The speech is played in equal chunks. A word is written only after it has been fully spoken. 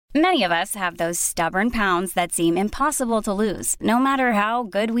Many of us have those stubborn pounds that seem impossible to lose, no matter how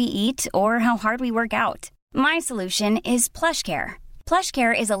good we eat or how hard we work out. My solution is PlushCare.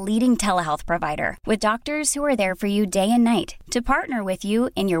 PlushCare is a leading telehealth provider with doctors who are there for you day and night to partner with you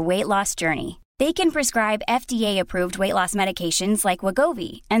in your weight loss journey. They can prescribe FDA-approved weight loss medications like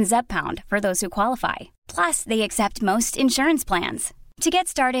Wegovy and Zepbound for those who qualify. Plus, they accept most insurance plans. To get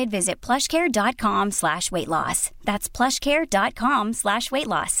started, visit plushcare.com/weightloss. That's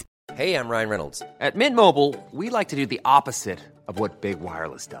plushcare.com/weightloss. Hey, I'm Ryan Reynolds. At Mint Mobile, we like to do the opposite of what Big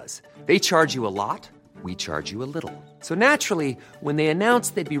Wireless does. They charge you a lot, we charge you a little. So naturally, when they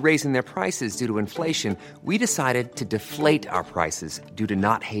announced they'd be raising their prices due to inflation, we decided to deflate our prices due to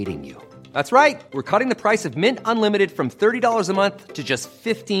not hating you. That's right. We're cutting the price of Mint Unlimited from $30 a month to just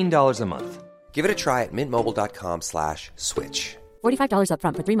 $15 a month. Give it a try at mintmobile.com/switch. $45 up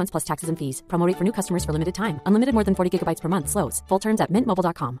front for 3 months plus taxes and fees. Promo rate for new customers for limited time. Unlimited more than 40 gigabytes per month. Slows full terms at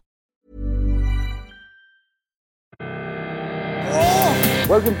mintmobile.com.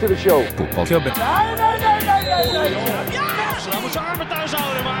 Welcome to the show. Voetbalclubben.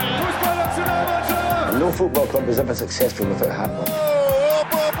 No football club is ever successful without handball.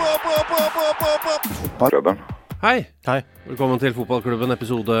 Hei. Velkommen til Fotballklubben,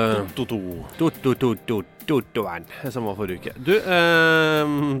 episode 22, som var forrige uke. Du,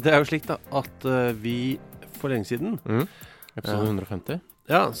 det jo slik da, at vi for lenge siden Episode 150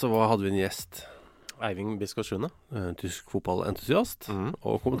 Ja, så hadde vi en gjest Eivind Biskår-Sjune tysk fotballentusiast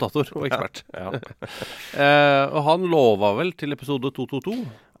og kommentator og ekspert ja. Og han lova vel til episode 222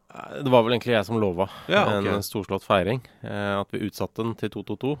 Det var vel egentlig jeg som lova okay. En storslått feiring At vi utsatte den til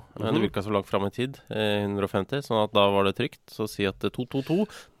 222 Det virket så langt frem i tid 150, sånn at da var det trygt Så si at 222,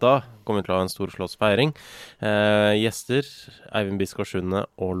 da kommer vi til å ha en storslått feiring Gjester, Eivind Biskår-Sjune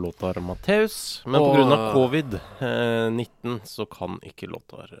og Lothar Matthäus Men på grunn av covid-19 så kan ikke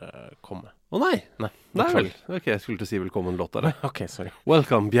Lothar komme nei vel Ok, jeg skulle til å si velkommen Lothar Ok, sorry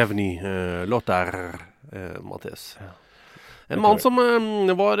Welcome, bienvenue, Lothar Matthäus En mann som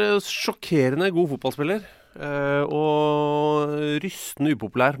var sjokkerende god fotballspiller og rystende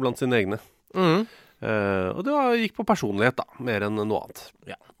upopulær blant sine egne. Og det gikk på personlighet da, mer enn noe annet.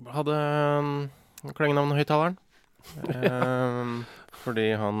 Ja, hadde klengenavnet Høyttaleren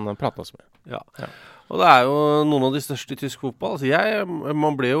fordi han pratet så mye. Ja, og det jo noen av de største i tysk fotball.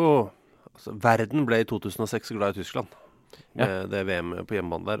 Man ble jo, verden ble i 2006 glad i Tyskland. Med det VM på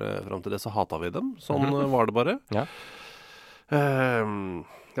hjemmebane der, frem til det så hatet vi dem. Sånn var det bare. Ja.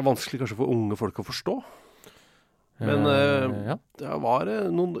 Det vanskelig kanskje for unge folk å forstå Men det var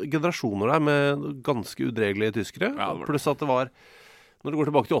noen generasjoner der med ganske udregelige tyskere Pluss at det var Når du går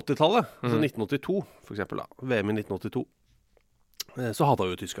tilbake til 80-tallet altså 1982 for eksempel da VM i 1982 Så hatet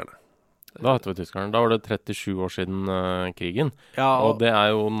vi jo tyskerne Da hatet vi tyskerne Da var det 37 år siden krigen Og det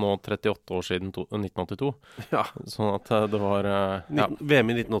jo nå 38 år siden 1982 Sånn at det var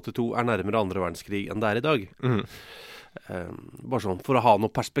VM i 1982 nærmere andre verdenskrig enn det i dag bare sånn for å ha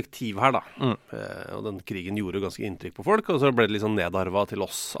noe perspektiv her da og den krigen gjorde ganske inntrykk på folk og så ble det litt sånn nedarvet til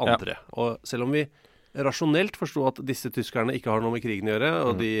oss andre og selv om vi rasjonelt forstod at disse tyskerne ikke har noe med krigen å gjøre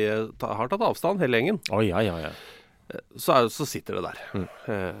og de har tatt avstand hele gjengen så sitter det der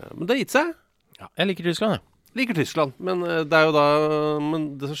men det gitt seg jeg liker Tyskland men det jo da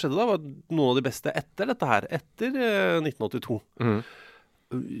men det som skjedde da var noen av de beste etter dette her etter 1982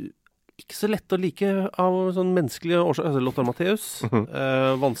 ikke så lett å like av sånn menneskelige årsaker. Altså Lothar Matthäus,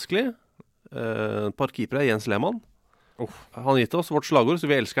 vanskelig. Et par keepere, Jens Lehmann. Han gitt oss vårt slagord, så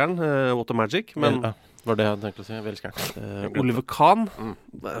vi elsker den, What a Magic. Men var det jeg tenkte å si, vi elsker den. Oliver Kahn.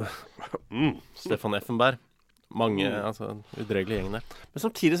 Stefan Effenberg. Mange, altså, udregelige gjengen der. Men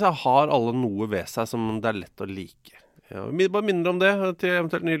samtidig så har alle noe ved seg som det lett å like. Bare minner om det til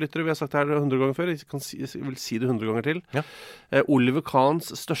eventuelt nye lyttere. Vi har sagt det her 100 ganger før. Jeg vil si det 100 ganger til. Oliver Kahns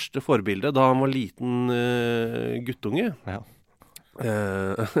største forbilde da han var liten guttunge.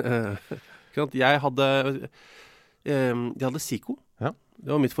 Jeg hadde Zico. Det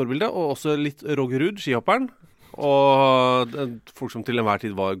var mitt forbilde. Og også litt Roger Ruud, skihopperen. Og folk som til enhver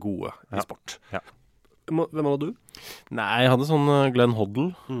tid var gode i sport. Hvem hadde du? Nei, jeg hadde sånn Glenn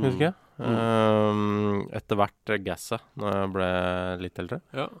Hoddle, husker jeg. Etter hvert gasset når jeg ble litt eldre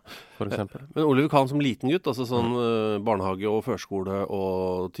for eksempel men Oliver Kahn som liten gutt altså sånn barnehage og førskole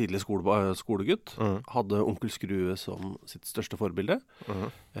og tidlig skolegutt hadde onkel Skrue som sitt største forbilde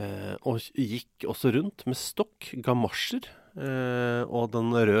og gikk også rundt med stokk, gamasjer og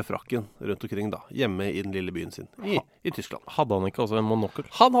den røde frakken rundt omkring da, hjemme i den lille byen sin i Tyskland. Hadde han ikke også en monokkel?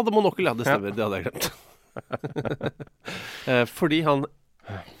 Han hadde monokkel, det stemmer, det hadde jeg glemt fordi han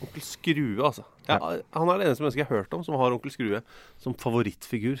Onkel Skrue, altså. Ja, han er det eneste mennesket jeg har hørt om som har Onkel Skrue som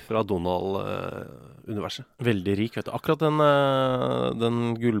favorittfigur fra Donald-universet. Veldig rik, vet du. Akkurat den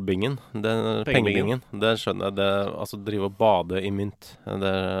gullbingen, den pengebingen, det skjønner jeg. Det, altså, drive og bade i mynt,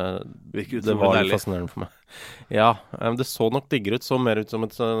 det var litt fascinerende for meg. Ja, det så nok diggere ut, så mer ut som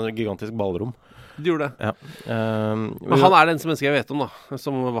et gigantisk ballrom. Det gjorde det. Ja. Men han er det eneste mennesket jeg vet om, da,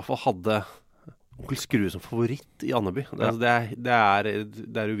 som i hvert fall hadde Onkel Skrue som favoritt i Andeby. Det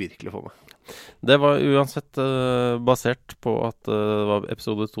er uvirkelig for meg. Det var uansett basert på at det var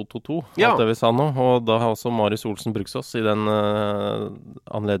episode 222, alt det vi sa nå, og da har også Marius Olsen Bruksås i den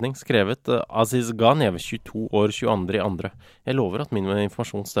anledning skrevet Aziz Ghaniev, 22 år, 22.2. Jeg lover at min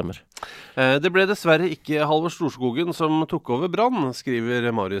informasjon stemmer. Det ble dessverre ikke Halvor Storskogen som tok over Brann, skriver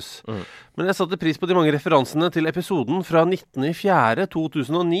Marius. Men jeg satte pris på de mange referansene til episoden fra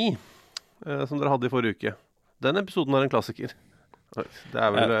 19.4.2009, som dere hadde i forrige uke. Den episoden er en klassiker. Det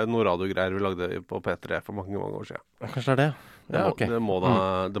er vel noen radiogreier vi lagde på P3 for mange år siden. Kanskje det er det? Ja, ok. Det må da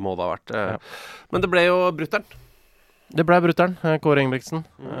ha vært. Men det ble jo Brutteren. Det ble Brutteren, Kåre Ingebrigtsen.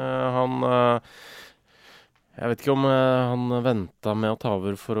 Han jeg vet ikke om han ventet med å ta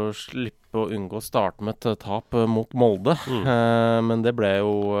over for å slippe å unngå å starte med et tap mot Molde. Men det ble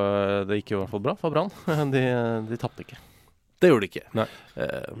jo det gikk jo i hvert fall bra for Brann. De tappte ikke. Det gjorde det ikke. Nei.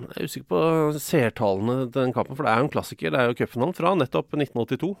 Jeg er usikker på seertallene til den kampen, for det er jo en klassiker. Det er jo cupfinalen fra nettopp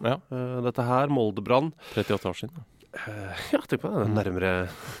 1982. Ja. Dette her, Molde-Brann. 38 år siden. Ja, tenk på det. Nærmere...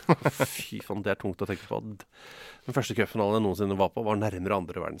 Fy faen, det er tungt å tenke på. Den første cupfinalen jeg noensinne var på, var nærmere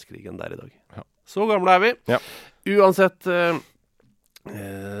andre verdenskrig enn der i dag. Ja. Så gamle er vi. Ja. Uansett...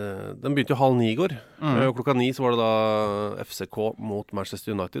 den begynte jo 8:30 i går. Klokka 9 så var det da FCK mot Manchester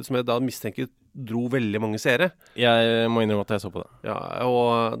United, som jeg da mistenker dro veldig mange seere. Jeg må innrømme at jeg så på det. Ja,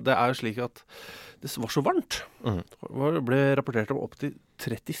 og det er jo slik at det var så varmt. Det ble rapportert om opp til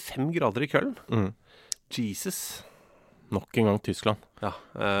 35 grader i Køln. Jesus. Nok en gang Tyskland. Ja.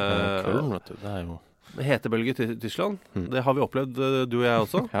 Køln, vet du, det er jo... Hetebølge til Tyskland. Det har vi opplevd, du og jeg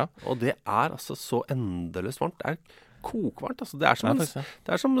også. Ja. Og det er altså så endeløst varmt. Det er kokvarmt, altså. Det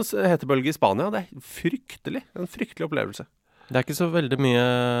er som hetebølge i Spania. Det er fryktelig. En fryktelig opplevelse. Det er ikke så veldig mye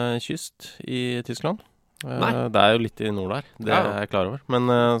kyst i Tyskland. Nei. Det er jo litt i nord der, det er jeg klar over. Men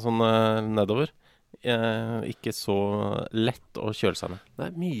sånn nedover, ikke så lett å kjøle seg med. Det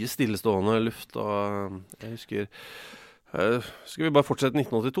er mye stillestående luft, og jeg husker... skal vi bare fortsette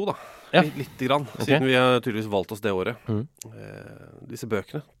 1982 da? Ja. Litt grann, siden vi har tydeligvis valgt oss det året. Disse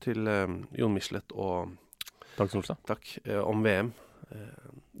bøkene til Jon Michelet og Dag Solstad. Takk, om VM.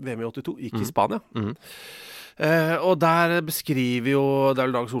 VM i 82 gikk i Spania. Og der beskriver jo, det er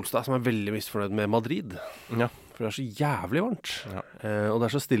vel Dag Solstad som er veldig misfornøyd med Madrid. Ja. For det er så jævlig varmt. Ja. Og det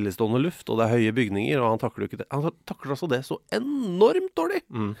er så stillestående luft, og det er høye bygninger, og han takler jo ikke det. Han takler altså det så enormt dårlig.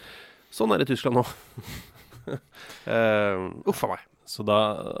 Sånn er det i Tyskland nå. Uff a meg. Så da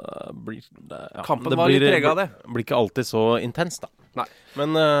blir det... Ja, kampen var litt preget av det. Blir ikke alltid så intens da. Nei. Men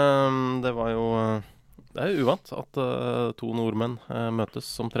det var jo... Det er jo uvant at to nordmenn møtes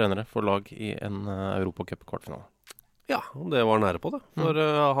som trenere for lag i en Europacup-kvartfinale. Ja, det var nære på det. For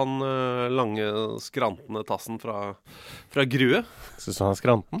han lange, skrantende tassen fra Grue. Synes du han er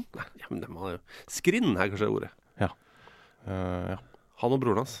skranten? Nei, ja, men det var jo... Skrinn er kanskje ordet. Ja. Ja. Han og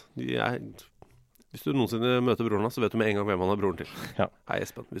broren hans, hvis du noensinne møter broren hans, så vet du med en gang hvem han er broren til. Ja. Hei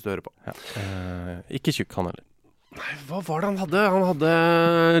Espen, hvis du hører på. Ja. Ikke tjukk han heller. Nei, hva var det han hadde? Han hadde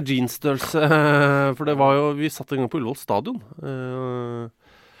jeansstørrelse, for det var jo, vi satt en gang på Ullevål stadion,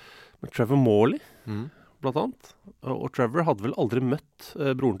 med Trevor Morley, blant annet. Og Trevor hadde vel aldri møtt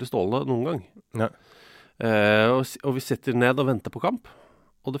broren til Ståle noen gang. Nei. Og vi sitter ned og venter på kamp.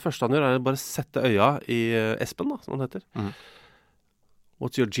 Og det første han gjør er bare sette øya i Espen, da, som han heter.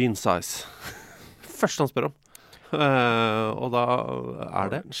 What's your jean size? Første han spør om. Og da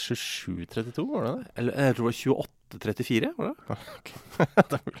er det 27-32, var det det? Eller jeg tror det var 28-34, var det? Okay.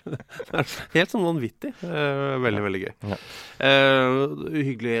 Det er helt sånn vanvittig. Veldig, veldig gøy. Ja.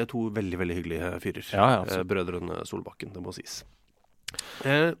 Hyggelige, to veldig, veldig hyggelige fyrer. Ja, brødrene Solbakken, det må sies.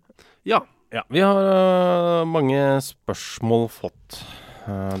 Ja. Ja, vi har mange spørsmål fått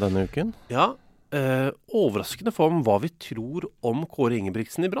denne uken. Ja. Overraskende for om hva vi tror om Kåre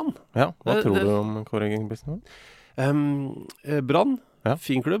Ingebrigtsen i Brann. Ja, hva tror du om Kåre Ingebrigtsen? Brann, ja.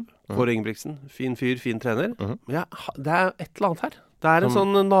 Fin klubb. Kåre Ingebrigtsen, fin fyr, fin trener. Ja, det er et eller annet her. Det er en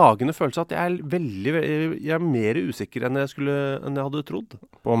sånn nagende følelse at jeg er mer usikker enn jeg hadde trodd.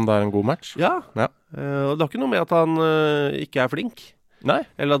 På om det er en god match? Ja. Ja. Og det har ikke noe med at han ikke er flink. Nei.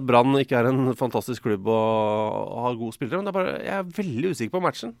 Eller at Brann ikke er en fantastisk klubb og har gode spillere. Men jeg er veldig usikker på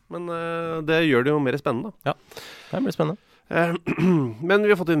matchen. Men det gjør det jo mer spennende. Ja, det blir spennende. Men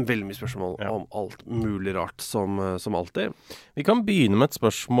vi har fått inn veldig mye spørsmål om alt mulig rart, som alltid. Vi kan begynne med et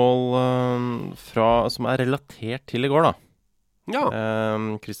spørsmål som relatert til i går, da. Ja.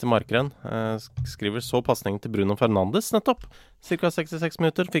 Christer Markren skriver så passningen til Bruno Fernandes nettopp. Cirka 66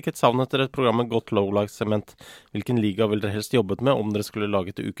 minutter. Fikk et savn etter et program med godt lowlights-sement. Hvilken liga ville dere helst jobbet med om dere skulle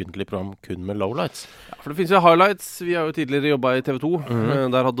laget et ukentlig program kun med lowlights? Ja, for det finnes jo highlights. Vi har jo tidligere jobbet i TV 2.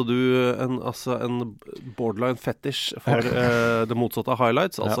 Der hadde du en borderline fetish for det motsatte av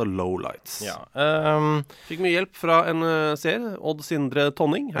highlights, altså lowlights. Ja. Fikk mye hjelp fra en seer, Odd Sindre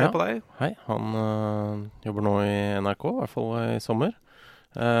Tonning. Hei på deg. Hei, han jobber nå i NRK, i hvert fall i sommer.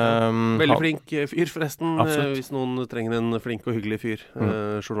 Veldig flink fyr forresten. Hvis noen trenger en flink og hyggelig fyr.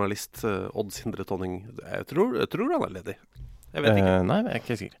 Journalist Odd Sindre Tonning. Jeg tror han ledig. Jeg vet ikke. Nei, jeg er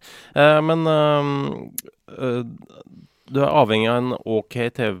ikke sikker. Men du avhengig av en ok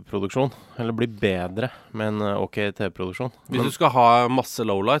TV-produksjon, eller blir bedre med en ok TV-produksjon. Hvis du skal ha masse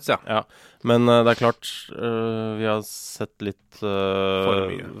lowlights, ja. Men det klart, vi har sett litt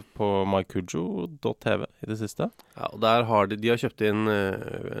på mykujo.tv i det siste. Ja, og der har de har kjøpt inn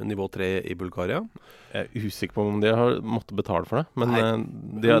nivå 3 i Bulgaria. Jeg er usikker på om de har måttet betale for det, men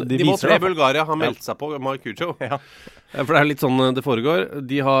de nivå viser 3 i Bulgaria har meldt seg på mykujo. Ja. For det litt sånn det foregår.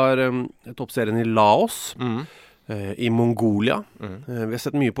 De har toppserien i Laos. I Mongolia. Vi har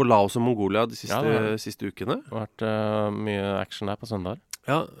sett mye på Laos og Mongolia de siste ukene. Det har vært mye action der på søndag.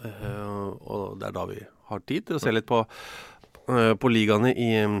 Ja, og det da vi har tid til å se litt på ligaene i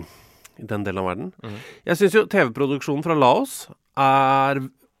den delen av verden. Jeg synes jo TV-produksjonen fra Laos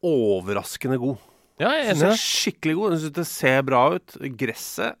overraskende god. Ja, jeg synes det skikkelig god. Jeg synes det ser bra ut.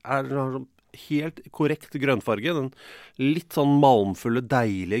 Gresset sånn helt korrekt grønnfarge. Den litt sånn malmfulle,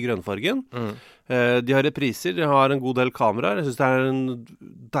 deilige grønnfargen. De har repriser, de har en god del kameraer. Jeg synes det en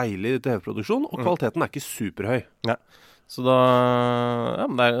deilig TV-produksjon, og kvaliteten ikke superhøy. Ja. Så da,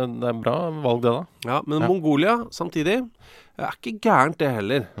 det bra valg det da. Ja, men Mongolia samtidig ikke gærent det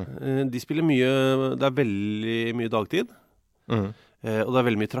heller. De spiller mye, det veldig mye dagtid, og det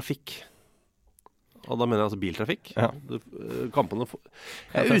veldig mye trafikk. Og da mener jeg altså biltrafikk. Ja. Kampene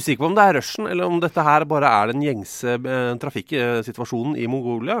jeg usikker på om det rushen, eller om dette her bare den gjengse trafikksituasjonen i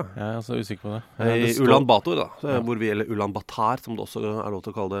Mongolia. Jeg altså usikker på det. I Ulan Bator da, eller Ulan Batar, som det også lov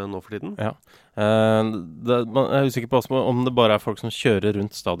til å kalle det nå for tiden. Ja. Jeg er usikker på om det bare folk som kjører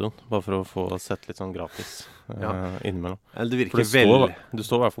rundt stadion, bare for å få sett litt sånn gratis innimellom. Det virker veldig. Du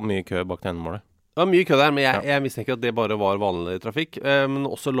står i hvert fall mye i kø bak til endemålet. Det var mye kø der, men jeg mistenker at det bare var vanlig trafikk. Men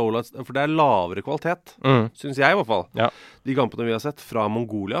også lowlights, for det lavere kvalitet, synes jeg i hvert fall. Ja. De kampene vi har sett fra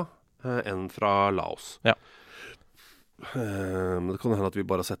Mongolia enn fra Laos. Ja. Men det kan hende at vi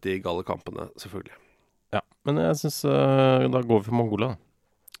bare har sett de gale kampene, selvfølgelig. Ja, men jeg synes da går vi for Mongolia.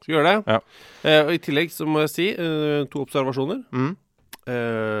 Skal vi gjøre det? Ja. Og i tillegg så må jeg si 2 observasjoner.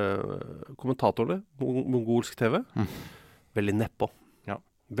 Kommentatorene, mongolsk TV, veldig nedpå.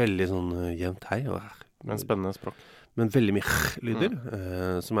 Veldig sånn jevnt hei. Men spennende språk. Men veldig mye lyder,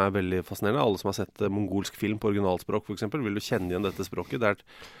 som veldig fascinerende. Alle som har sett mongolsk film på originalspråk, for eksempel, vil du kjenne igjen dette språket.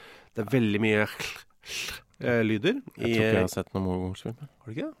 Det veldig mye lyder. Jeg tror ikke jeg har sett noen mongolsk film.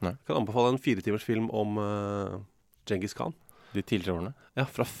 Har du ikke? Nei. Jeg kan anbefale en 4 timers film om Genghis Khan. De tidligere årene? Ja,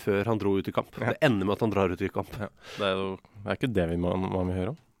 fra før han dro ut i kamp. Det ender med at han drar ut i kamp. Ja. Det ikke det man vil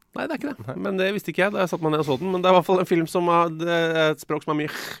høre om. Nei, det ikke det. Men det visste ikke jeg da jeg satt meg ned og så den. Men det i hvert fall en film som et språk som mye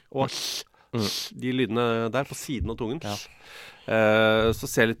og de lydene der på siden av tungen. Ja. Så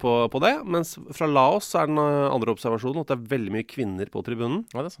se litt på det. Mens fra Laos så den andre observasjonen at det veldig mye kvinner på tribunen.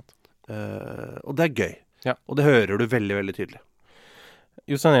 Ja, det sant. Og det gøy. Ja. Og det hører du veldig, veldig tydelig.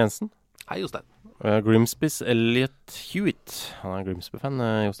 Jostein Jensen. Hei, Jostein. Grimsby's Elliot Hewitt. Han Grimsby-fan,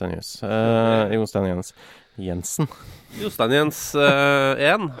 Jostein Jensen. Jostein Jens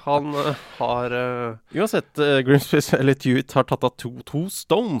 1, han har Uansett, Grimsby's Elliot Hewitt har tatt av 2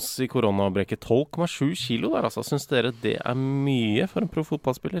 stones i koronabrekket. 12,7 kilo der, altså. Synes dere det mye for en proff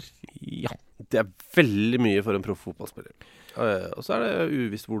fotballspiller? Ja. Det veldig mye for en proff fotballspiller. Og så det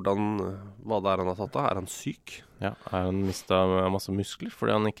uvisst hva det han har tatt av. Han syk? Ja, han mistet masse muskler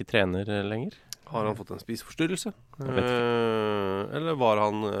fordi han ikke trener lenger? Har han fått en spiseforstyrrelse? Eller var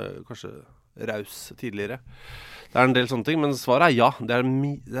han kanskje raus tidligere? Det en del sånne ting, men svaret ja.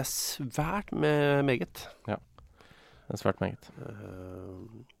 Det svært meget. Ja, det svært meget.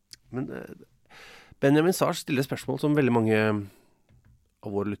 Men Benjamin Sars stiller spørsmål som veldig mange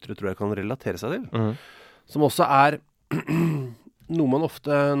av våre lyttere tror jeg kan relatere seg til. Som også noe man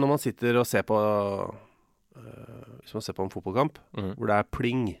ofte, når man sitter og ser på hvis man ser på en fotballkamp, hvor det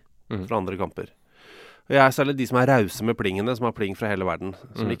pling fra andre kamper. Jeg er særlig de som rause med plingene, som har pling fra hele verden.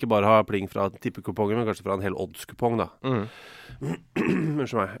 Som ikke bare har pling fra tippekupongen, men kanskje fra en hel oddskupong, da.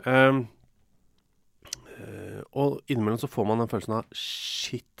 Unnskyld meg. Og innimellom så får man den følelsen av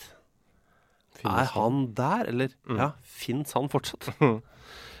shit. Han der? Eller finnes han fortsatt?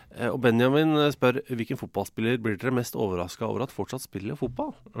 Og Benjamin spør hvilken fotballspiller blir dere mest overrasket over at fortsatt spiller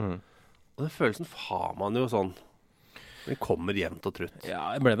fotball? Og den følelsen har man jo sånn. Den kommer jevnt og trutt.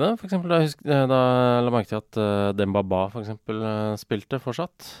 Ja, jeg ble det. For eksempel, da la merke til at Demba Ba for eksempel spilte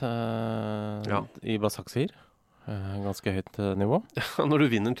fortsatt i Basaksehir. Ganske høyt nivå. Ja, når du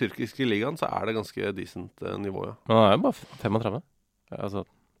vinner den tyrkiske ligaen, så det ganske decent nivå, ja. Men han jo bare 35. Altså,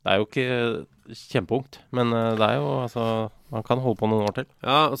 det jo ikke kjempeungt, men det jo, altså, man kan holde på noen år til.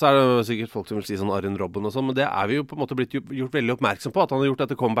 Ja, og så det jo sikkert folk som vil si sånn Arjen Robben og sånn, men det vi jo på en måte blitt gjort veldig oppmerksom på, at han har gjort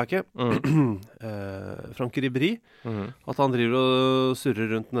dette comebacket. Frank Ribéry, at han driver og surrer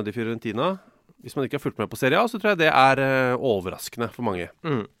rundt nede i Fiorentina. Hvis man ikke har fulgt med på Serie A, så tror jeg det overraskende for mange.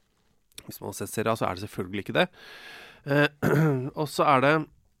 Hvis man har sett Serie A, så det selvfølgelig ikke det. Og så det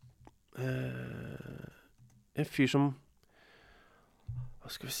en fyr som hva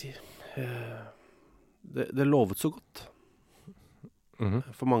skal vi si det lovet så godt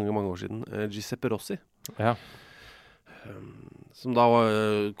for mange år siden. Giuseppe Rossi. Ja. Som da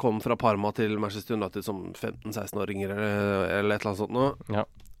kom fra Parma til Manchester United som 15-16-åringer eller et eller annet sånt nå. Ja.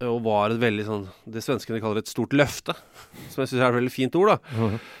 Og var et veldig sånn, det svenskene kaller et stort løfte, som jeg synes et veldig fint ord da.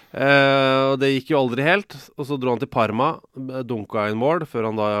 Og det gikk jo aldri helt, og så dro han til Parma, dunka en mål, før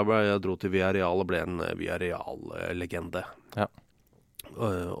han da dro til Villarreal og ble en Villarreal-legende. Ja.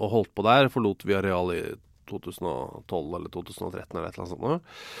 Og holdt på der, forlot Villarreal i 2012 eller 2013 eller et eller annet sånt nå.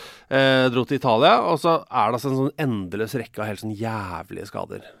 Dro til Italia, og så det altså en sånn endeløs rekke av helt sånn jævlige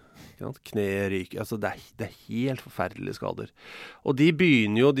skader. Kne ryker, altså det helt forferdelige skader. Og de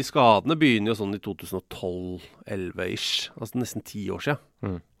skadene begynner jo sånn i 2012-11-ish, altså nesten 10 år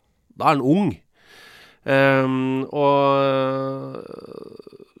siden. Da han ung. Og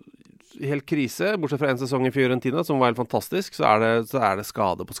helt krise, bortsett fra en sesong i Fiorentina, som var helt fantastisk, så det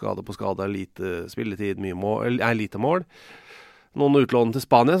skade på skade, lite spilletid, lite mål. Noen utlån til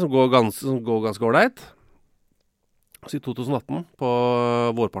Spania som går ganske ordentlig. Så i 2018, på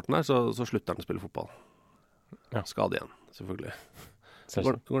vårparten her, så slutter han å spille fotball. Ja. Skade igjen, selvfølgelig. Det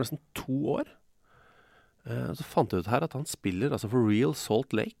går nesten 2 år. Så fant jeg ut her at han spiller altså for Real Salt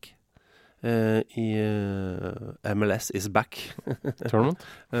Lake i MLS is back. Tournament.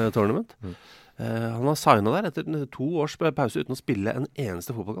 Han har signet der etter 2 års pause uten å spille en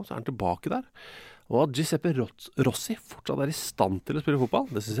eneste fotballkamp, så han tilbake der. Og at Giuseppe Rossi fortsatt i stand til å spille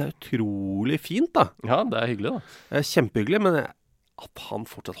fotball, det synes jeg utrolig fint da. Ja, det hyggelig da. Kjempehyggelig, men at han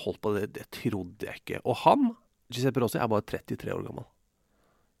fortsatt holdt på det trodde jeg ikke. Og Giuseppe Rossi bare 33 år gammel.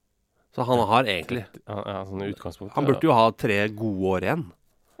 Så han har egentlig sånn utgangspunkt. Han burde jo ha 3 gode år igjen.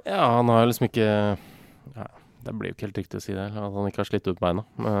 Ja, han har liksom ikke det blir jo ikke helt riktig å si det, at han ikke har slitt ut beina.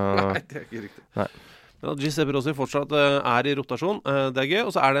 Nei, det ikke riktig. Nei. Men at Giuseppe Rossi fortsatt i rotasjon, det gøy.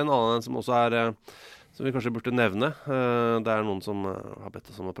 Og så det en annen som også som vi kanskje burde nevne. Det noen som har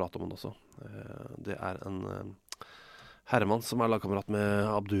bedt oss om å prate om den også. Det en herremann som lagkamerat med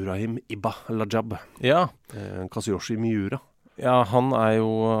Abdurrahim Ibba Lajab. Ja. Kazuyoshi Miura. Ja, han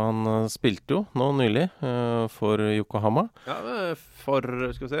spilte jo nå nylig for Yokohama. Ja, for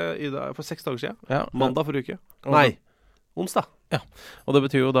 6 dager siden. Ja. Mandag forrige uke. Nei, onsdag. Ja, og det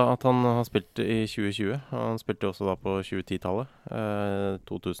betyr jo da at han har spilt i 2020. Han spilte også da på 2010-tallet,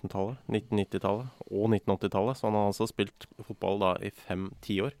 2000-tallet, 1990-tallet og 1980-tallet. Så han har altså spilt fotball da i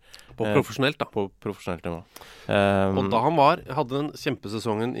 5-10 år. På profesjonelt da. På profesjonelt nivå. Og da han hadde den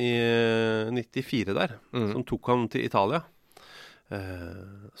kjempesesongen i 94 der, som tok han til Italia,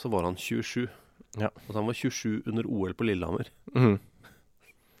 så var han 27. Ja. Og han var 27 under OL på Lillehammer.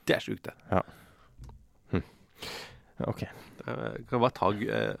 Det sjukt det. Ja. Ok. Kan bare ta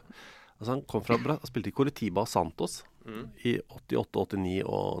altså han kom fra han spilte i Coritiba Santos i 88, 89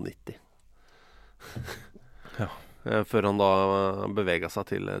 og 90. Ja. Før han da beveget seg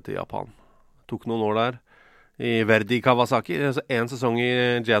til Japan. Tok noen år der i Verdi Kawasaki. Altså en sesong i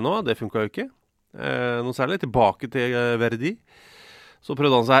Genoa, det funket jo ikke. Noe særlig. Tilbake til Verdi. Så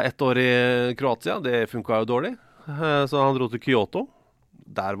prøvde han seg 1 år i Kroatia. Det funket jo dårlig. Så han dro til Kyoto.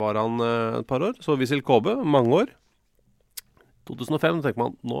 Der var han et par år. Så Vissel Kobe, mange år. 2005, da tenker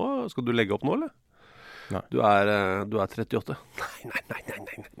man, skal du legge opp nå, eller? Nei. Du er 38. Nei.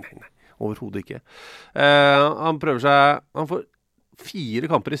 Overhodet ikke. Han prøver seg, han får 4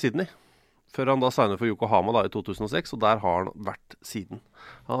 kamper i Sydney, før han da signer for Yokohama da i 2006, og der har han vært siden.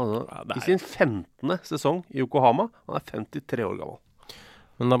 I sin 15. sesong i Yokohama, han 53 år gammel.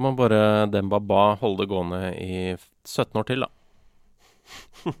 Men da må bare Demba Ba holde det gående i 17 år til, da.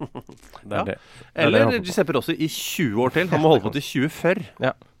 Det er det. Eller Giuseppe Rossi i 20 år til. Han må holde på til 2040.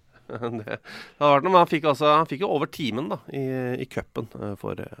 Ja. Det hadde vært noe, men han fikk jo over timen da, i cupen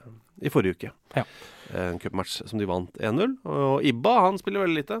i forrige uke. Ja. En cupmatch som de vant 1-0. Og Ibba, han spiller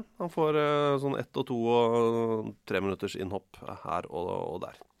veldig lite. Han får sånn 1 og 2 og 3 minutters innhopp her og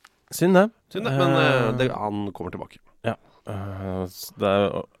der. Synd det. Men han kommer tilbake. Ja. Det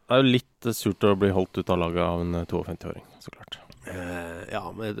er jo litt surt å bli holdt ut av laget av en 52-åring, så klart.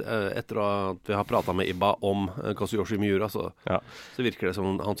 Men etter at vi har pratet med Ibba om Kazuyoshi Miura, så virker det som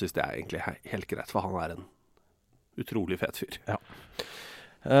han synes det er egentlig helt greit, for han er en utrolig fet fyr. Ja.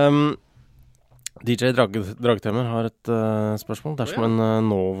 DJ Dragetemmer har et spørsmål. Dersom en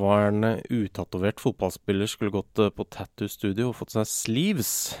nåværende utatovert fotballspiller skulle gått på tattoo-studio og fått seg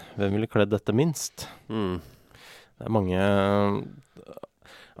sleeves, hvem ville kledd dette minst? Det er mange...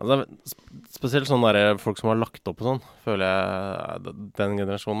 spesielt sånne der folk som har lagt opp og sånn, føler jeg den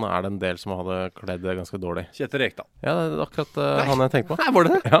generasjonen er det en del som hadde kledd det ganske dårlig. Kjetil Rekdal. Ja, det er akkurat han jeg tenkte på. Nei, var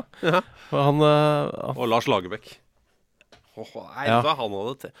det det? Ja. Og Lars Lagerbäck. Han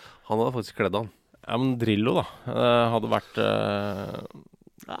hadde faktisk kledd han. Ja, men Drillo da hadde vært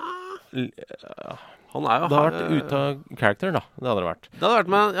han er jo det hadde vært ut av character da. Det hadde det vært. Det hadde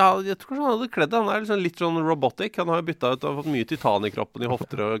vært med, jeg tror kanskje han hadde kledd det. Han er liksom litt sånn robotic. Han har jo byttet ut og fått mye titan i kroppen, i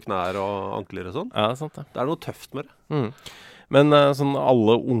hofter og knær og ankler og sånn. Ja, det er sant det. Det er noe tøft med det. Men sånn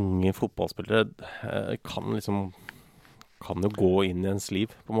alle unge fotballspillere kan jo gå inn i en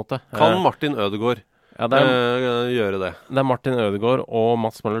sleeve, på en måte. Kan Martin Ødegaard gjøre det? Det er Martin Ødegaard og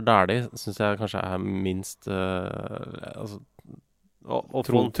Mats Møller Dæhlie, synes jeg kanskje er minst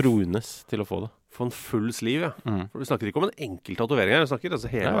troendes til å få det. For en full sleeve, ja. For vi snakker ikke om en enkel tatovering her, vi snakker altså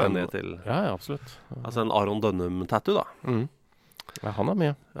hele veien ned til... Ja, absolutt. Altså en Aron Dønnum-tattoo, da. Ja, han er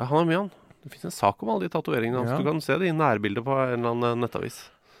mye. Ja, han er mye, han. Det finnes en sak om alle de tatoveringene hans. Du kan se det i nærbildet på en eller annen nettavis.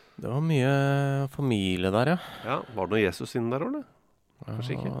 Det var mye familie der, ja. Ja, var det noe Jesus inne der, eller?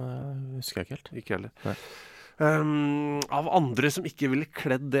 Kanskje ikke. Det husker jeg ikke helt. Ikke heller. Av andre som ikke ville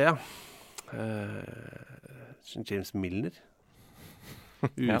kledd det, James Milner.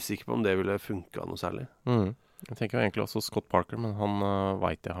 Usikker på om det ville funket noe særlig. Jeg tenker jo egentlig også Scott Parker, men han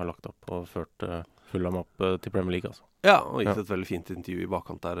vet jeg har lagt opp og ført Fulham opp til Premier League, altså. Ja, og gitt et veldig fint intervju i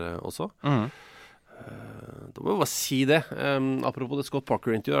bakkant der også. Da må jeg bare si det. Apropos det Scott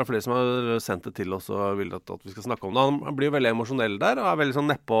Parker-intervjuet, det er flere som har sendt det til oss og vil at vi skal snakke om det. Han blir jo veldig emosjonell der, og er veldig sånn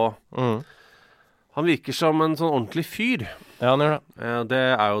nedpå. Han virker som en sånn ordentlig fyr. Ja, han gjør det. Det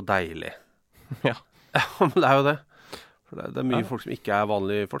er jo deilig. Ja. Men det er jo det. For det er mye folk som ikke er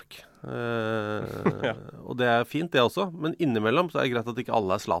vanlige folk. Og det er fint, det også. Men innimellom så er det greit at ikke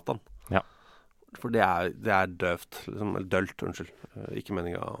alle er Zlatan. Ja. For det er døvt. Liksom, eller dølt, unnskyld. Ikke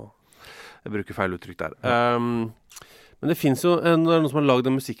meningen jeg bruker feil uttrykk der. Men det finnes jo noen som har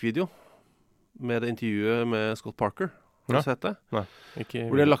laget en musikkvideo med det intervjuet med Scott Parker. Har du sett det? Nei, ikke...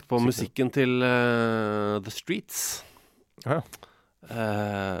 Hvor de har lagt på musikken til The Streets. Ja.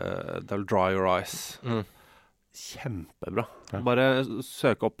 They'll Dry Your Eyes. Kjempebra. Bare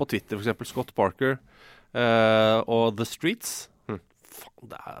søk opp på Twitter for eksempel Scott Parker og The Streets. Faen,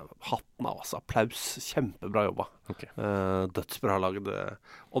 det er hatten av, altså. Applaus. Kjempebra jobba. Dødsbra laget det.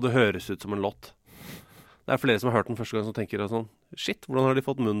 Og det høres ut som en låt. Det er flere som har hørt den første gang som tenker sånn, shit, hvordan har de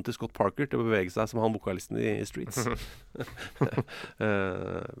fått munnen til Scott Parker til å bevege seg som han vokalisten i Streets?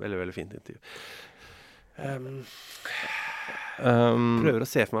 Veldig, veldig fint intervju. Prøver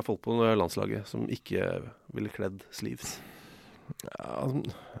å se for meg folk på landslaget som ikke ville kledd sleeves.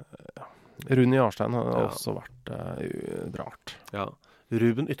 Rune Jarstein har også vært rart. Ja.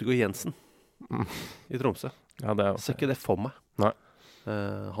 Ruben Yttergård Jensen i Tromsø. Ja, det er jo... Ser ikke det for meg. Nei.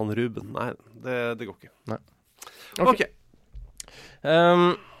 Han Ruben, nei, det går ikke. Nei. Ok.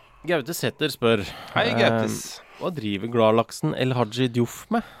 Gaute Sæther spør. Hei, Gautes. Hva driver gladlaksen El Hadji Diouf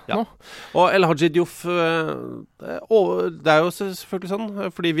med nå? Og El Hadji Diouf, det er jo selvfølgelig sånn,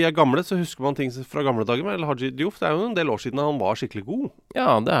 fordi vi er gamle, så husker man ting fra gamle dager med El Hadji Diouf. Det er jo en del år siden han var skikkelig god.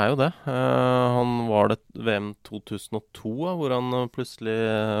 Ja, det er jo det. Han var det VM 2002, hvor han plutselig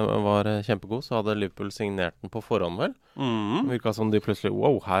var kjempegod. Så hadde Liverpool signert den på forhånd, vel? Virket som de plutselig,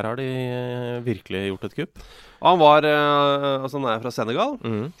 wow, her har de virkelig gjort et kupp. Og han var, han er fra Senegal,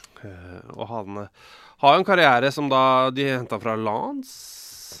 og han har en karriere som da de hentet fra Lens,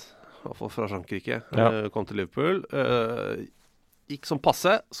 i hvert fall fra Frankrike, kom til Liverpool, gikk som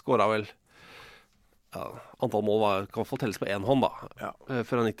passe, skåret vel, antall mål kan få telles på en hånd da,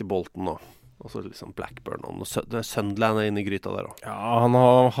 før han gikk til Bolton og så liksom Blackburn, og Sunderland inne i gryta der også. Ja, han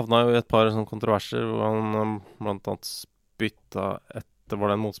har havnet jo i et par sånne kontroverser, hvor han blant annet spyttet et Var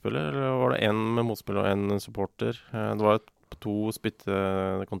det en motspiller, eller var det en med motspiller og en supporter? Det var 2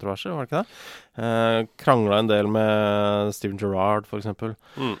 spyttekontroverser, var det ikke det? Kranglet en del med Steven Gerrard, for eksempel.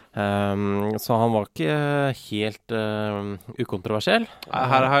 Så han var ikke helt ukontroversiell.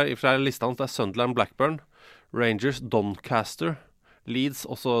 Her i lista hans, det er Sunderland, Blackburn, Rangers, Doncaster, Leeds,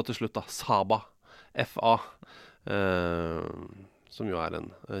 og så til slutt da, Sabah, FA, som jo er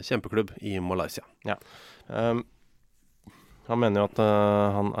en kjempeklubb i Malaysia. Ja. Han mener jo at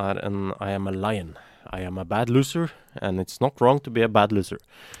han er I am a lion. I am a bad loser, and it's not wrong to be a bad loser.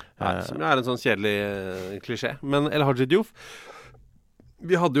 Som jo er en sånn kjedelig klisjé. Men El Hadji Diouf,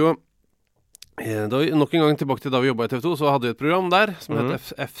 vi hadde jo nok en gang tilbake til da vi jobbet i TV 2, så hadde vi et program der som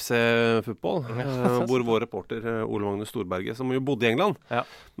het FC Fotball, hvor vår reporter Ole Magnus Storberget, som jo bodde i England,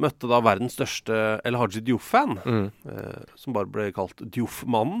 møtte da verdens største El Hadji Diouf-fan, som bare ble kalt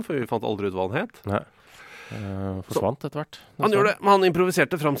Diouf-mannen, for vi fant aldri ut hva han het. Nei. Forsvant etter hvert. Han gjorde det, men han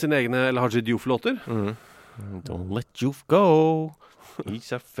improviserte fram sine egne El Hadji Diouf-låter. Don't let Diouf go.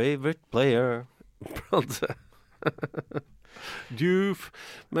 He's our favorite player. Diouf.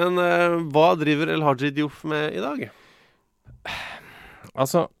 Men hva driver El Hadji Diouf med i dag?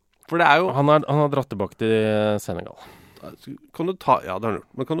 Altså, for det er jo han har dratt tilbake til Senegal. Kan du ta, ja, det har han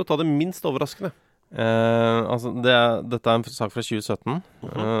gjort. Men kan du ta det minst overraskende? Altså, dette er en sak fra 2017.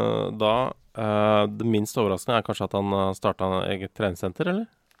 Det minst overraskende er kanskje at han startet eget treningssenter, eller?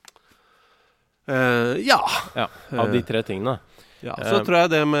 Ja. Av de 3 tingene. Ja, så tror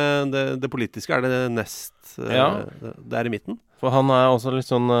jeg det med det politiske er det nest det er i midten. For han er også litt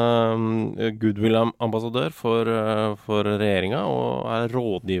sånn goodwill-ambassadør for regjeringen, og er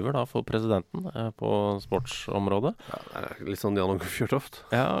rådgiver da for presidenten på sportsområdet. Ja, det er litt sånn Jan Åge Fjørtoft.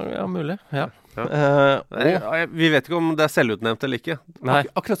 Ja, mulig, ja. Vi vet ikke om det er selvutnevnt eller ikke.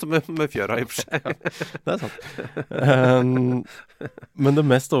 Akkurat som med Fjøra i og for seg. Det er sant. Men det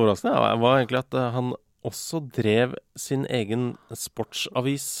mest overraskende var egentlig at han også drev sin egen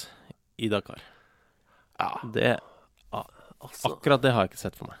sportsavis i Dakar. Ja. Akkurat det har jeg ikke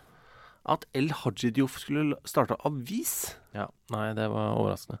sett for meg. At El Hadji Diouf skulle starte avis? Ja, nei, det var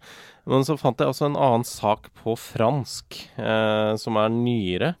overraskende. Men så fant jeg også en annen sak på fransk, som er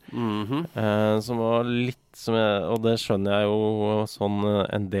nyere, som var litt og det skjønner jeg jo sånn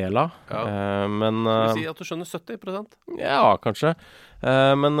en del av. Men skal vi si at du skjønner 70%? Ja, kanskje.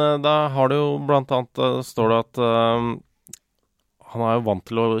 Men da har det jo blant annet, står det at han er jo vant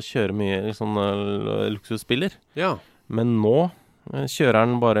til å kjøre mye sånn luksusbiler. Ja. Men nå kjører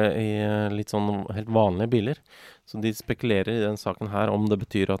han bare i litt sånn helt vanlige biler. Så de spekulerer i den saken her om det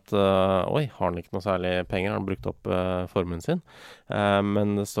betyr at oi, har han ikke noe særlig penger? Han har brukt opp formuen sin.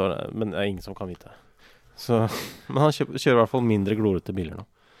 Men det er ingen som kan vite. Men han kjører i hvert fall mindre glorete biler nå.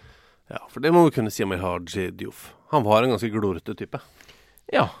 Ja, for det må vi kunne si om El Hadji Diouf. Han var en ganske glorete type.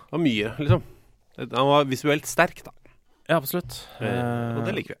 Ja. Han var mye, liksom. Han var visuelt sterk, da. Ja, absolutt. Og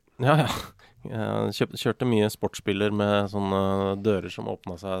det liker vi. Ja. Kjørte mye sportsbiler med sånne dører som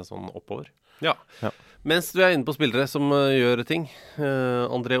åpnet seg sånn oppover. Ja. Mens du er inne på spillere som gjør ting,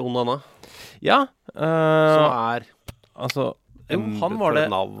 André Onana. Ja. Som er han var det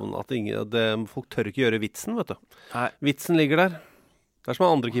navn, at folk tør ikke gjøre vitsen, vet du. Nei. Vitsen ligger der. Det er som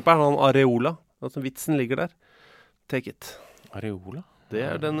han andre keeperen, han Areola. Altså, vitsen ligger der. Take it. Areola? Det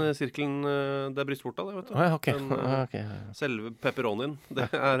er den sirkelen, det er brystvorta, det, vet du. Okay. Selve pepperonien, det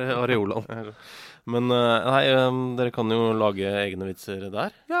er areolaen. Men dere kan jo lage egne vitser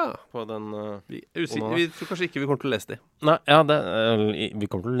der. Ja. På den vi tror kanskje ikke vi kommer til å lese de. Nei,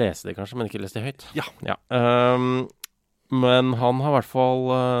 vi kommer til å lese de kanskje, men ikke lese de høyt. Ja. Men han har i hvert fall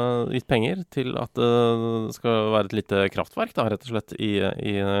gitt penger til at det skal være et lite kraftverk, da, rett og slett, i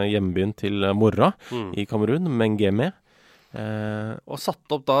hjembyen til Morra i Kamerun, Mengeme. Og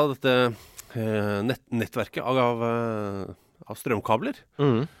satt opp da dette nettverket av strømkabler.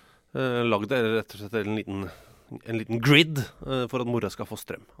 Lagde rett og slett en liten grid for at Morra skal få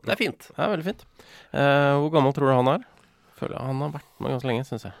strøm. Og det er fint. Ja, veldig fint. Hvor gammel tror du han er? Føler jeg han har vært med ganske lenge,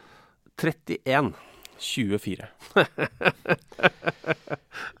 synes jeg. 31. 24.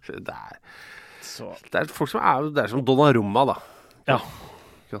 Det er folk som det er som Donnarumma, da. Ja.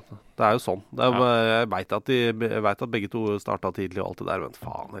 Det er jo sånn. Jeg vet at begge to startet tidlig og alt det der, men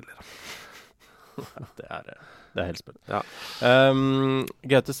faen heller. Det er helt spennende. Ja.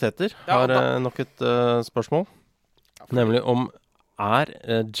 Gaute Sæther har nok et spørsmål, nemlig om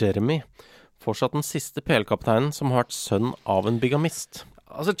Jeremy fortsatt den siste PL-kapteinen som har vært sønn av en bigamist?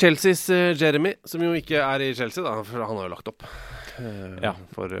 Altså Chelseas Jeremy, som jo ikke er i Chelsea da, for han har jo lagt opp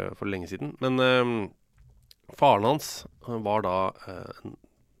for lenge siden. Men faren hans var da en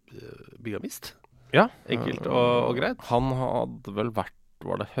bigamist. Ja. Enkelt og greit. Han hadde vel vært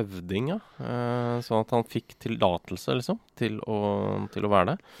var det høvding, ja. Sånn at han fikk tillatelse, liksom, til å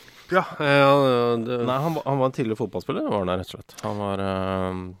være det. Ja, Nei, han var en tidligere fotballspiller, var han rett og slett. Han var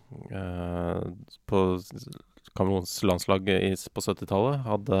på Kameruns landslag på 70-tallet,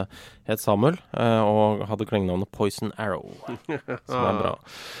 hadde het Samuel, og hadde klengenavnet Poison Arrow, som bra.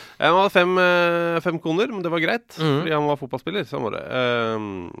 Han hadde fem koner, men det var greit, fordi han var fotballspiller, så det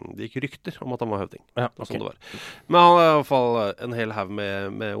gikk rykter om at han var høvding. Ja, sånn det var. Men han hadde i hvert fall en hel haug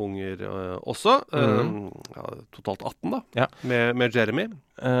med unger også, totalt 18 da, ja. med Jeremy.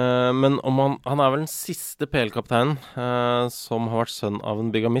 Men han vel den siste PL-kapteinen som har vært sønn av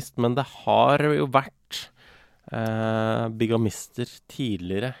en bigamist, men det har jo vært bigamister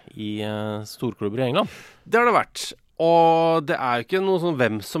tidligere i storklubber i England. Det har det vært, og det jo ikke noe sånn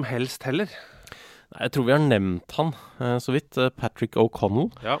hvem som helst heller. Nei, jeg tror vi har nevnt han så vidt, Patrick O'Connell,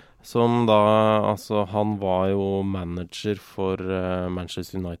 ja. Som da, altså han var jo manager for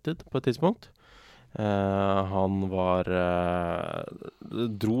Manchester United på et tidspunkt. Han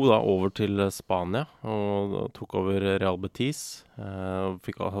dro da over til Spania og tok over Real Betis,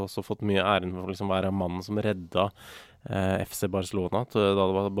 fikk også fått mye æren for liksom være mannen som redda FC Barcelona da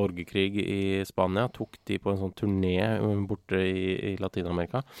det var borgerkrig i Spania, tok de på en sånn turné borte i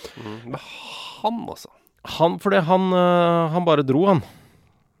Latinamerika. Men han altså? Fordi han bare dro han,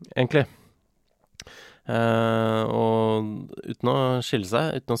 egentlig. Og uten å skille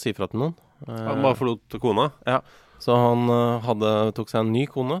seg, uten å si fra til noen. Han bare forlot kona? Ja, så han tok seg en ny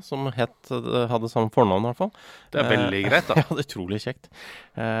kone som hadde samme fornavn i hvert fall. Det veldig greit da. Ja, det utrolig kjekt.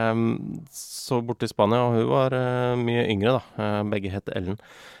 Så borte i Spania, og hun var mye yngre da. Begge het Ellen.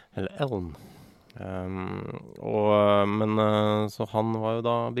 Eller Ellen. Så han var jo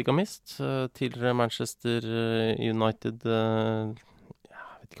da bigamist. Tidligere Manchester United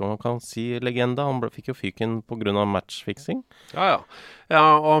ikke om man kan si legenda. Han fikk jo fyken på grunn av matchfixing. Ja,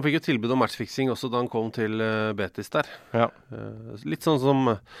 og han fikk jo tilbud om matchfixing også da han kom til Betis der. Ja. Litt sånn som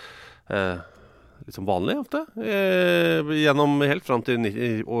litt som vanlig ofte. Gjennom helt frem til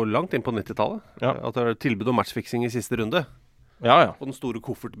og langt inn på 90-tallet. Ja. At det tilbud om matchfixing i siste runde. Ja. På den store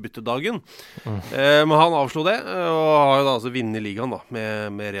koffertbyttedagen. Men han avslo det, og har jo da altså vunnet ligaen da,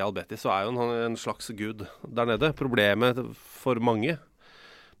 med Real Betis. Så jo han en slags gud der nede. Problemet for mange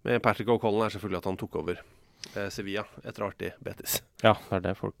med Patrick O'Connell selvfølgelig at han tok over Sevilla etter artig Betis. Ja, det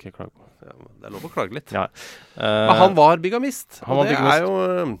det folk klager på. Ja, det lov å klage litt. Ja. Men han var bigamist. Det er jo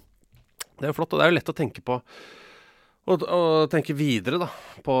flott, og det jo lett å tenke på og tenke videre da,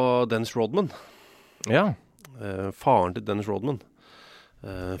 på Dennis Rodman. Ja. Faren til Dennis Rodman.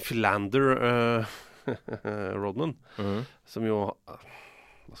 Philander Rodman. Som jo,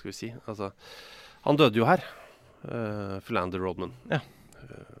 hva skal vi si, altså, han døde jo her. Philander Rodman. Ja.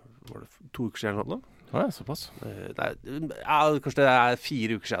 Var det 2 uker siden nå? Ja, såpass. Kanskje det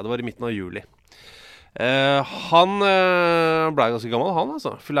 4 uker siden. Det var i midten av juli. Han ble ganske gammel, han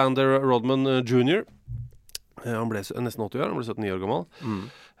altså. Philander Rodman Jr. Han ble nesten 80 år, han ble 79 år gammel.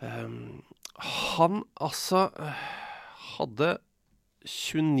 Han altså hadde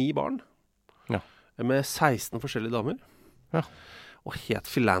 29 barn. Ja. Med 16 forskjellige damer. Ja. Og het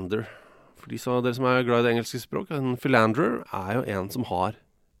Philander. For dere som glad i det engelske språk, en Philanderer jo en som har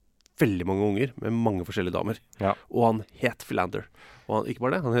veldig mange unger med mange forskjellige damer. Ja. Og han het Philander. Og ikke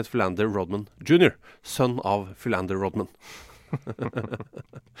bare det, han het Philander Rodman Jr., sønn av Philander Rodman.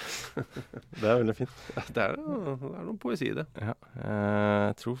 Det veldig fint. Ja, det noen poesi i det. Ja.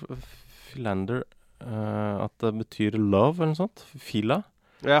 Jeg tror Philander at det betyr love eller noe sånt. Fila.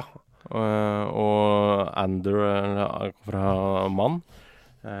 Ja. Og Ander fra mann.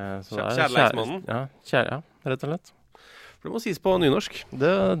 Kjærleiksmannen. Ja, rett og slett. For det må sies på nynorsk.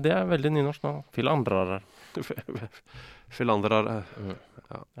 Det veldig nynorsk nå. Philanderar. Philanderar.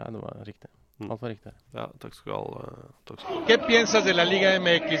 Ja, det var riktig. Alt var riktig. Ja, takk skal du. ¿Qué piensas de la Liga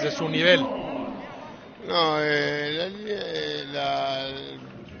MX, de su nivel? No,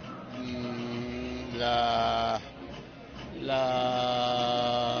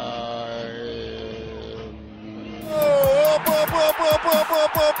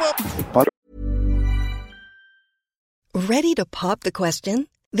 Ready to pop the question?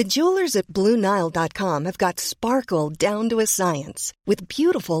 The jewelers at BlueNile.com have got sparkle down to a science with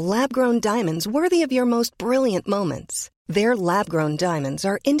beautiful lab-grown diamonds worthy of your most brilliant moments. Their lab-grown diamonds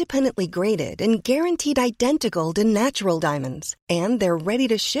are independently graded and guaranteed identical to natural diamonds, and they're ready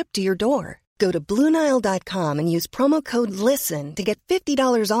to ship to your door. Go to BlueNile.com and use promo code LISTEN to get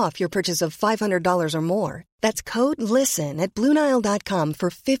 $50 off your purchase of $500 or more. That's code LISTEN at BlueNile.com for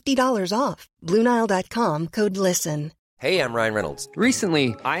 $50 off. BlueNile.com, code LISTEN. Hey, I'm Ryan Reynolds.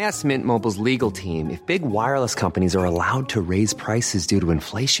 Recently, I asked Mint Mobile's legal team if big wireless companies are allowed to raise prices due to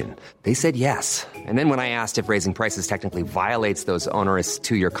inflation. They said yes. And then when I asked if raising prices technically violates those onerous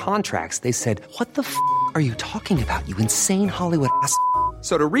two-year contracts, they said, "What the f*** are you talking about, you insane Hollywood ass?"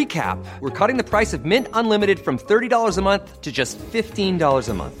 So to recap, we're cutting the price of Mint Unlimited from $30 a month to just $15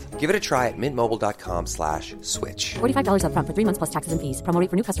 a month. Give it a try at mintmobile.com/switch. $45 up front for 3 months plus taxes and fees. Promo rate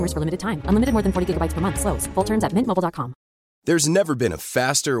for new customers for limited time. Unlimited more than 40 gigabytes per month. Slows full terms at mintmobile.com. There's never been a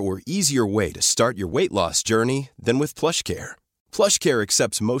faster or easier way to start your weight loss journey than with PlushCare. PlushCare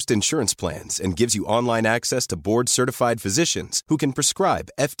accepts most insurance plans and gives you online access to board-certified physicians who can prescribe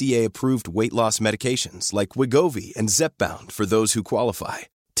FDA-approved weight loss medications like Wegovy and Zepbound for those who qualify.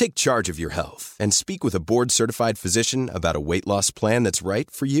 Take charge of your health and speak with a board-certified physician about a weight loss plan that's right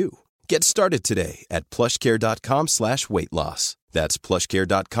for you. Get started today at plushcare.com/weight loss. That's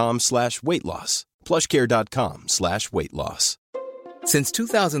plushcare.com/weight loss. plushcare.com/weight loss. Since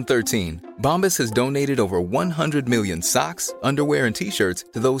 2013, Bombas has donated over 100 million socks, underwear, and T-shirts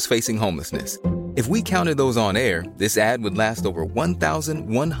to those facing homelessness. If we counted those on air, this ad would last over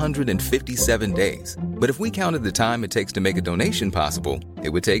 1,157 days. But if we counted the time it takes to make a donation possible,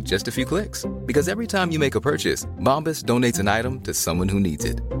 it would take just a few clicks. Because every time you make a purchase, Bombas donates an item to someone who needs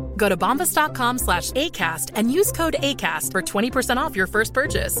it. Go to bombas.com/ACAST and use code ACAST for 20% off your first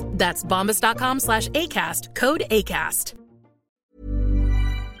purchase. That's bombas.com/ACAST, code ACAST.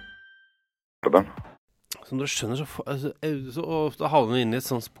 Som dere skjønner, så ofte havner vi inn I et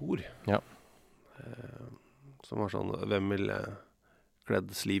sånt spor. Ja. Som var sånn, hvem vil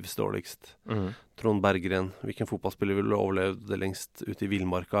kledd Sleeves dårligst? Trond Berggren, hvilken fotballspiller ville overlevd det lengst ute I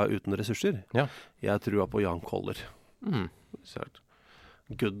villmarka uten ressurser? Ja. Jeg tror på Jan Koller.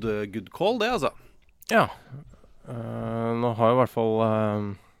 Good call det, altså. Ja. Nå har jo I hvert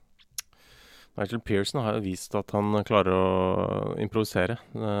fall Nigel Pearson har jo vist at han klarer å improvisere,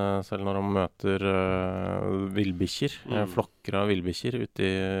 selv når han møter villbikkjer, flokker av villbikkjer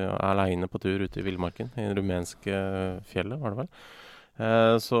alene på tur ute I villmarken, I det rumenske fjellet, var det vel.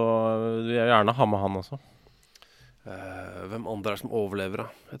 Så jeg vil gjerne ha med han også. Hvem andre som overlever da?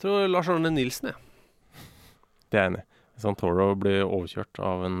 Jeg tror Lars Arne Nilsen, ja. Det enig. Hvis han tåler å bli overkjørt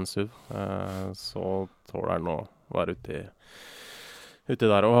av en SUV, så tåler han å være ute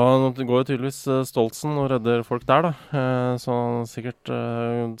der. Og han går jo tydeligvis Stoltsen og redder folk der da. Så sikkert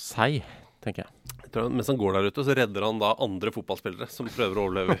seg, tenker jeg. Jeg tror, mens han går der ute, så redder han da andre fotballspillere som prøver å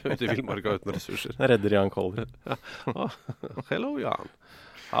overleve ute I villmarka uten ressurser. Redder Jan Koller. Ja. Hello, Jan.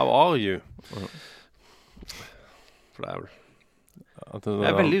 How are you? For det vel...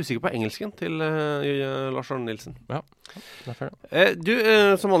 Jeg veldig usikker på engelsken til Lars Arne Nilsen. Ja, det fair. Du,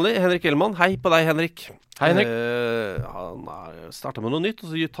 som vanlig, Henrik Ellemann. Hei på deg, Henrik. Hei, Henrik. Han startet med noe nytt, og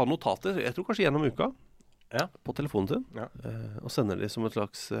så tar notater, jeg tror kanskje gjennom uka, på telefonen sin, og sender det som et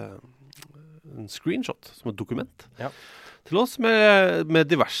slags en screenshot, som et dokument, til oss med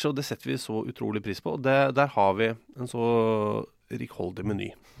diverse, og det setter vi så utrolig pris på. Og der har vi en så rikholdig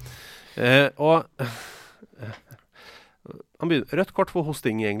meny. Og... Han begynner rødt kort for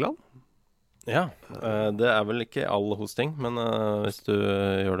hosting I England. Ja, det vel ikke all hosting, men hvis du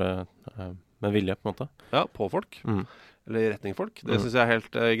gjør det med vilje på en måte. Ja, på folk. Eller I retning folk. Det synes jeg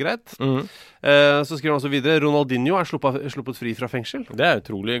helt greit. Så skriver han også videre, Ronaldinho sluppet fri fra fengsel. Det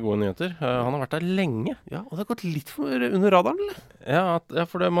utrolig gode nyheter. Han har vært der lenge. Ja, og det har gått litt under radaren, eller? Ja,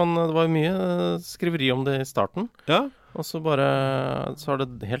 for det var jo mye skriveri om det I starten. Ja. Og så har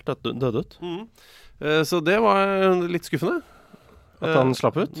det helt dødd ut. Så det var litt skuffende. At han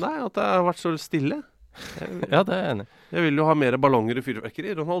slapp ut? Nei, at det har vært så stille. Ja, det jeg enig. Jeg vil jo ha mer ballonger I fyrverkeri.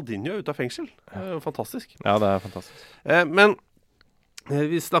 Ronaldinho ute av fengsel. Det jo fantastisk. Ja, det fantastisk. Men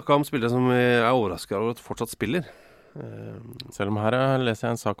vi snakket om spillere som overrasket over at fortsatt spiller. Selv om her leser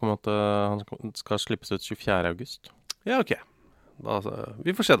jeg en sak om at han skal slippes ut 24. august. Ja, ok.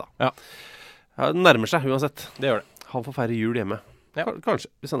 Vi får se da. Ja. Det nærmer seg uansett. Det gjør det. Han får feire jul hjemme. Ja. Kanskje,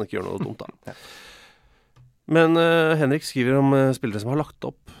 hvis han ikke gjør noe dumt da. Ja. Men Henrik skriver om spillere som har lagt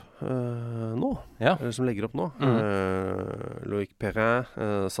opp nå. Ja. Eller som legger opp nå. Loic Perrin,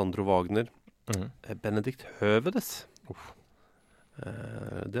 Sandro Wagner, Benedikt Høvedes.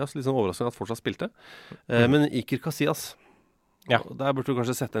 Det også litt sånn overraskende at fortsatt spilte. Men Iker Casillas. Ja. Der burde du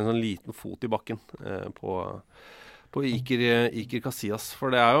kanskje sette en sånn liten fot I bakken på Iker Casillas.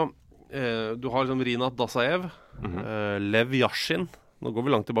 For det jo du har liksom Rinat Dasaev, Lev Yashin, nå går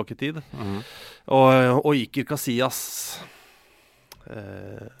vi langt tilbake I tid, og Iker Casillas,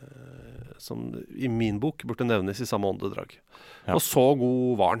 som I min bok burde nevnes I samme åndedrag. Ja. Og så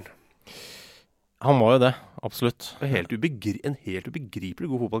god var han. Han var jo det, absolutt. En helt ubegripelig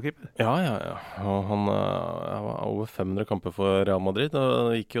god fotballkeeper. Ja. Og han var over 500 kamper for Real Madrid,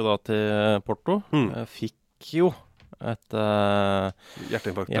 og gikk jo da til Porto. Fikk jo et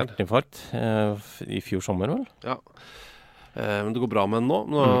hjerteinfarkt i fjor sommer, vel? Ja. Men det går bra med den nå.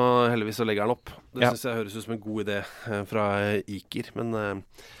 Heldigvis så legger han opp. Det synes jeg høres ut som en god idé fra Iker. Men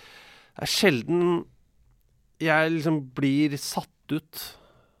det er sjelden jeg liksom blir satt ut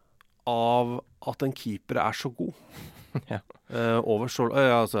av at en keeper er så god. Altså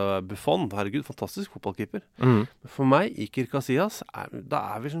Buffon, herregud, fantastisk fotballkeeper. For meg, Iker Casillas, da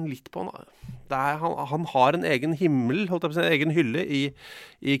er vi sånn litt på han. Han har en egen himmel, holdt jeg på å si, en egen hylle i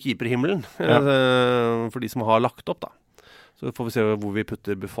keeperhimmelen. For de som har lagt opp, da. Så får vi se hvor vi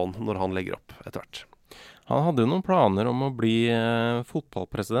putter Buffon når han legger opp etter hvert. Han hadde jo noen planer om å bli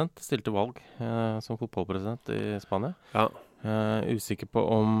fotballpresident, stilte valg som fotballpresident i Spania. Ja. Usikker på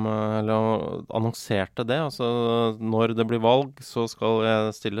om, eller annonserte det, altså når det blir valg så skal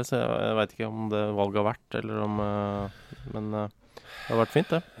jeg stille, så jeg vet ikke om det valget har vært, eller om, men det har vært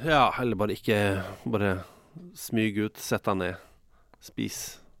fint det. Ja, eller bare smyg ut, sett deg ned,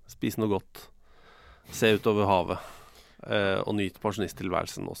 spis noe godt, se ut over havet. Og nyte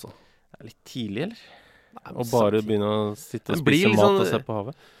pensjonisttilværelsen også. Det er litt tidlig, eller? Nei, og bare begynne å sitte og spise mat og se på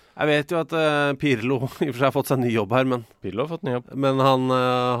havet? Jeg vet jo at Pirlo i og for seg har fått seg ny jobb her, men Pirlo har fått ny jobb. Men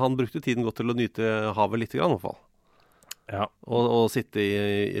han brukte tiden godt til å nyte havet litt grann, i hvert fall. Ja. Og sitte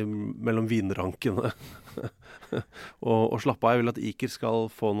mellom vinrankene og slappe av. Jeg vil at Iker skal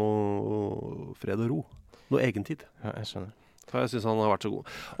få noe fred og ro. Noe egentid. Ja, jeg skjønner. For jeg synes han har vært så god.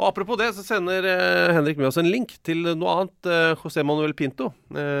 Og apropos det, så sender Henrik med oss en link til noe annet. José Manuel Pinto,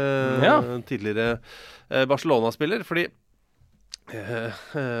 tidligere Barcelona-spiller, fordi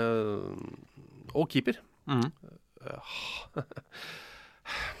og keeper.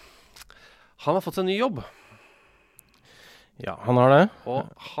 Han har fått seg en ny jobb. Ja, han har det. Og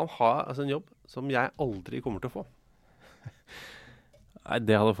han har altså en jobb som jeg aldri kommer til å få. Nei,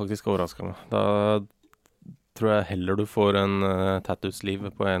 det hadde faktisk overrasket meg. Da tror jeg heller du får en tattoo-sleeve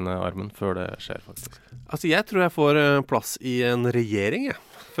på ene armen før det skjer, faktisk. Altså, jeg tror jeg får plass i en regjering,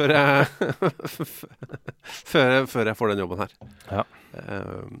 før jeg får den jobben her. Ja.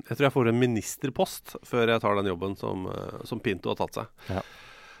 Jeg tror jeg får en ministerpost før jeg tar den jobben som Pinto har tatt seg. Ja.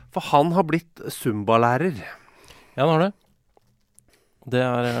 For han har blitt Zumba-lærer. Ja, han har det. Det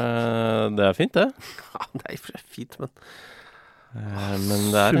er fint, det. Ja, det er fint, men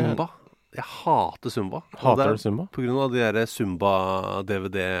det er Zumba. Jeg hater Zumba. Hater du Zumba? På grunn av de der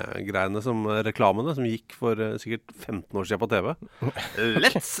Zumba-DVD-greiene, reklamene, som gikk for sikkert 15 år siden på TV.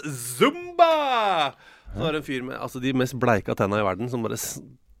 Let's Zumba! Så var det en fyr med de mest bleika tenna i verden, som bare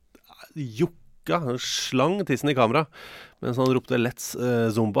jukka, slang tissen i kamera, mens han ropte Let's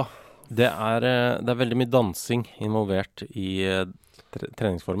Zumba. Det er veldig mye dansing involvert i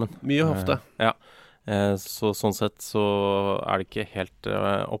treningsformen. Mye hofte. Ja. Så sånn sett så er det ikke helt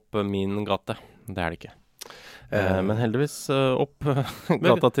opp min gate. Det er det ikke. Men heldigvis opp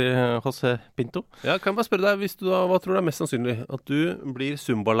gata til José Pinto. Ja, kan jeg bare spørre deg, hva tror du er mest sannsynlig? At du blir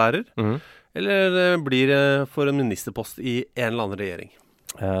Zumba-lærer, eller blir for en ministerpost i en eller annen regjering?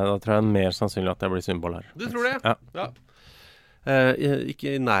 Da tror jeg mer sannsynlig at jeg blir Zumba-lærer. Du tror det? Ja.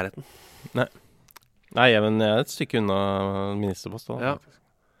 Ikke i nærheten. Nei, men jeg er et stykke unna ministerpost da. Ja.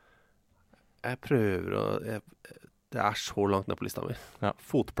 Jeg prøver det er så langt ned på lista mi. Ja.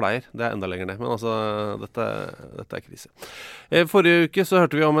 Fotpleier, det er enda lenger ned. Men altså, dette er krise. Forrige uke så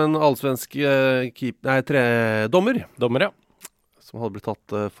hørte vi om en allsvensk dommer. Dommer, ja. Som hadde blitt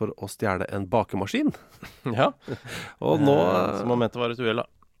tatt for å stjele en bakemaskin. Ja. Og nå som han mente var et uhell, da.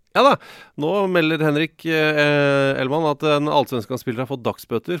 Ja da, nå melder Henrik Elman at en allsvensk spiller har fått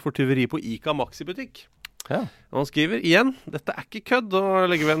dagsbøter for tyveri på ICA Maxi-butikk. Ja. Og han skriver igjen, dette er ikke kødd, og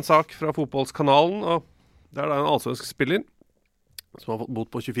legger ved en sak fra fotballskanalen, og der er en allsvensk spiller som har fått bot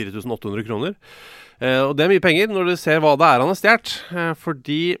på 24 800 kroner. Og det er mye penger når du ser hva det er han har stjert,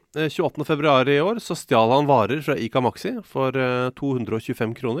 fordi 28. februar i år så stjal han varer fra ICA Maxi for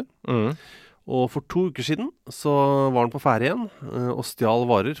 225 kroner. Og for 2 uker siden så var han på ferde igjen og stjal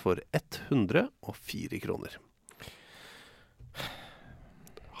varer for 104 kroner.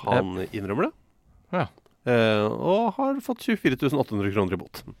 Han innrømmer det. Ja. Og har fått 24 800 kroner i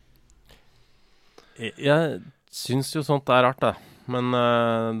bot. Jeg syns jo sånt er rart, da. Men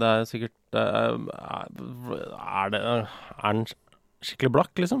det er sikkert Er han skikkelig blakk,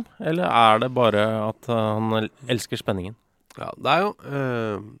 liksom? Eller er det bare at han elsker spenningen? Ja, det er jo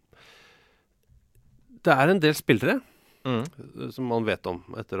det er en del spillere som man vet om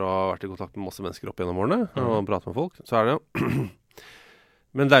etter å ha vært i kontakt med masse mennesker opp gjennom årene og pratet med folk. Så er det jo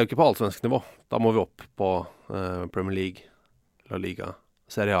Men det er jo ikke på allsvensk nivå. Da må vi opp på Premier League, La Liga,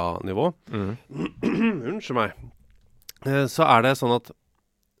 Serie A-nivå. Unnskyld meg. Så er det sånn at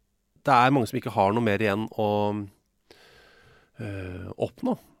det er mange som ikke har noe mer igjen å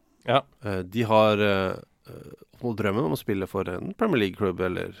oppnå. Ja. De har oppnådd drømmen om å spille for en Premier League-klubb,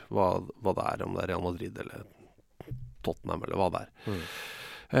 eller hva det er, om det er Real Madrid eller Tottenham, eller hva det er.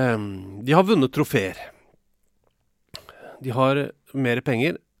 De har vunnet troféer. De har mer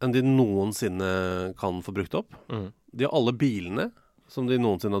penger enn de noensinne kan få brukt opp. De har alle bilene som de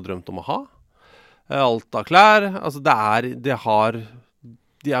noensinne har drømt om å ha. Alt av klær. Altså de har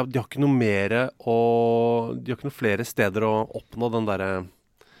ikke noe mer de har ikke noe flere steder å oppnå den der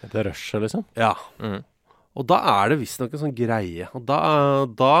det rushet, liksom? Ja. Og da er det visstnok en sånn greie. Og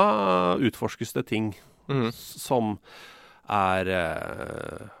da utforskes det ting som er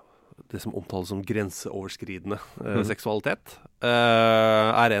det som omtales som grenseoverskridende seksualitet.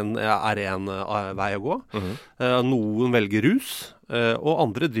 Er en vei å gå. Noen velger rus, og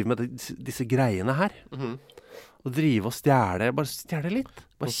andre driver med disse greiene her. Og drive og bare stjæle litt.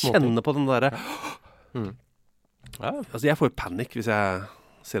 Bare kjenne på den der Altså jeg får jo panikk hvis jeg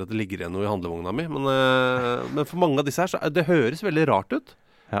ser at det ligger igjen noe i handlevogna mi, men for mange av disse her så det høres veldig rart ut.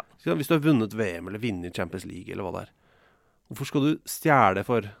 Hvis du har vunnet VM eller vunnet Champions League eller hva det er, hvorfor skal du stjæle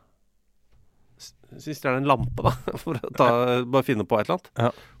for stjæle en lampe da for å bare finne på et eller annet?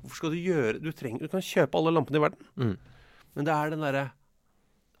 Hvorfor skal du gjøre du kan kjøpe alle lampene i verden, men det er den der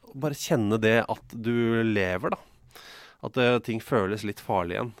bare kjenne det at du lever da, at ting føles litt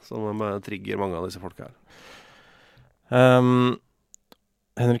farlig igjen, som trigger mange av disse folka her.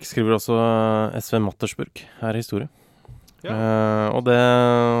 Henrik skriver også SV Mattersburg her i historie. Og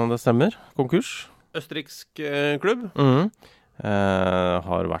det stemmer. Konkurs. Østerriksk klubb.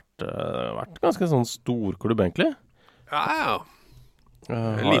 Har vært ganske sånn storklubb, egentlig.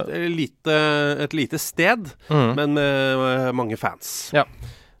 Et lite sted, men med mange fans. Ja.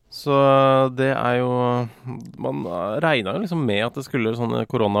 Så det er jo man regnet jo liksom med at det skulle sånn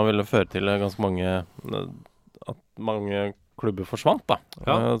korona ville føre til ganske mange klubber forsvant da.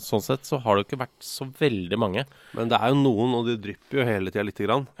 Sånn sett så har det ikke vært så veldig mange. Men det er jo noen, og de drypper jo hele tiden litt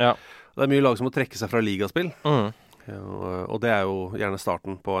grann. Det er mye lag som må trekke seg fra ligaspill. Og det er jo gjerne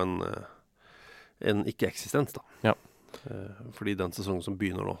starten på en ikke-eksistens da. Fordi den sesongen som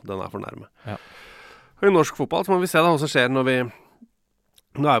begynner nå, den er for nærme. Og i norsk fotball så må vi se da hva som skjer når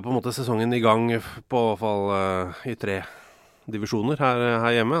nå er jo på en måte sesongen i gang på hvert fall i 3 divisjoner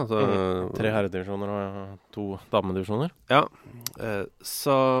her hjemme. Altså, 3 herredivisjoner og 2 damedivisjoner. Ja,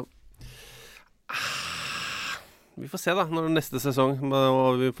 så vi får se da, når neste sesong,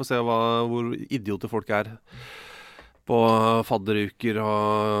 og vi får se hvor idioter folk er på fadderuker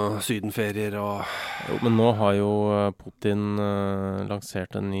og sydenferier og... Jo, men nå har jo Putin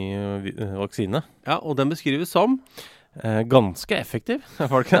lansert en ny vaksine. Ja, og den beskrives som... ganske effektiv,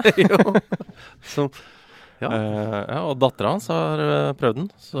 var det ikke det? Jo. Og datteren hans har prøvd den,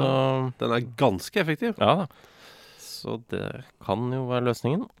 så... Den er ganske effektiv. Ja da. Så det kan jo være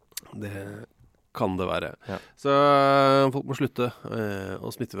løsningen. Det kan det være. Så folk må slutte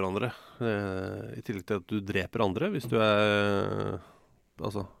å smitte hverandre. I tillegg til at du dreper andre. Hvis du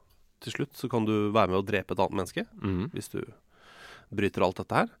altså, til slutt så kan du være med å drepe et annet menneske. Hvis du bryter alt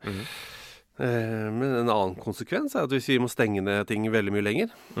dette her. Men en annen konsekvens er at hvis vi må stenge ned ting veldig mye lenger,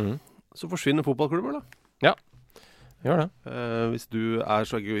 så forsvinner fotballklubber da. Ja, gjør det. Hvis du er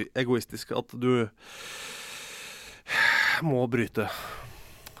så egoistisk at du må bryte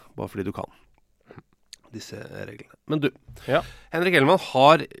bare fordi du kan disse reglene. Men du, Henrik Ellemann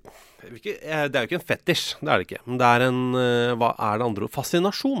har det er jo ikke en fetisj, det er det ikke. Men det er hva er det andre ord?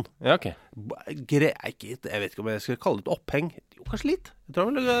 Fascinasjon. Ja, ok. Jeg vet ikke om jeg skal kalle det et oppheng. Jo, kanskje litt. Jeg tror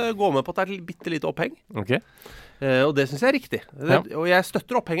jeg vil gå med på at det er et bitte lite oppheng. Ok. Og det synes jeg er riktig. Og jeg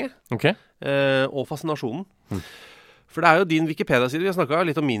støtter opphenget. Ok. Og fascinasjonen. For det er jo din Wikipedia-side. Vi har snakket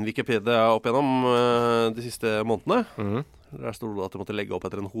litt om min Wikipedia opp gjennom de siste månedene. Der stod det at du måtte legge opp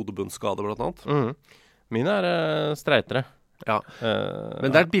etter en hodebunnsskade, blant annet. Mine er streitere. Ja,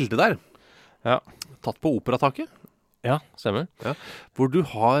 men det er et bilde der. Tatt på operataket. Ja, stemmer. Ja. Hvor du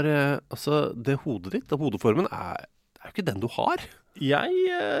har, altså det hodet ditt, og hodeformen er jo ikke den du har. Jeg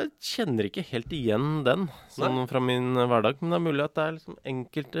kjenner ikke helt igjen den, sånn fra min hverdag. Men det er mulig at det er liksom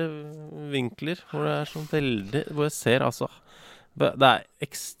enkelte vinkler hvor det er sånn veldig, hvor jeg ser altså, det er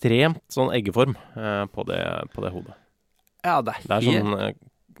ekstremt sånn eggeform på det hodet. Ja, det er sånn...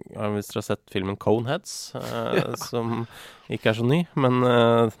 hvis dere har sett filmen Coneheads, som ikke er så ny, men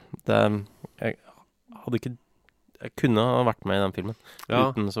jeg hadde ikke Jeg kunne ha vært med i den filmen,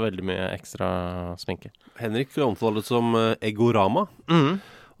 Ja. uten så veldig mye ekstra sminke. Henrik omtaler det som Egorama.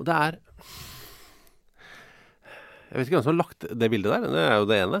 Og det er Jeg vet ikke hvem som har lagt det bildet der. Det er jo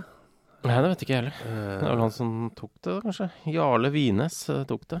det ene. Nei, det vet ikke jeg heller. Det var vel han som tok det, kanskje. Jarle Vines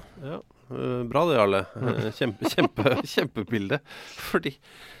tok det. Ja, bra det, Jarle. Kjempebilde. Fordi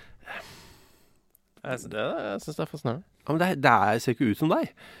Jeg synes det fascinerende. ja, men det ser ikke ut som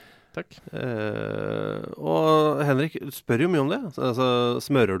deg. Takk. Og Henrik spør jo mye om det. Altså,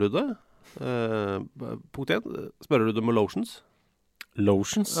 smører du det? Punkt 1. Smører du det med lotions?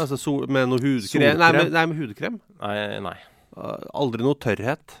 Lotions? Altså med noe hudkrem? Solkrem? Nei, med hudkrem. Nei. Aldri noe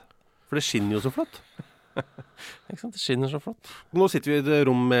tørrhet. For det skinner jo så flott. Ikke sant? Det skinner så flott. Nå sitter vi i et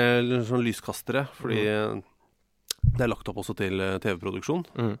rom med sånn lyskastere, fordi det er lagt opp også til TV-produksjon.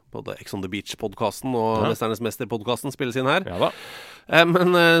 Både Ex on the Beach-podcasten og Mesternes Mester-podcasten spilles inn her. Ja da.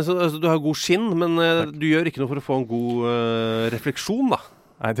 Men så du har god skinn, men du gjør ikke noe for å få en god refleksjon, da.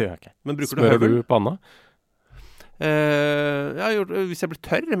 Nei, det gjør jeg ikke. Men bruker Smører du høvel? du panna? Jeg har gjort hvis jeg blir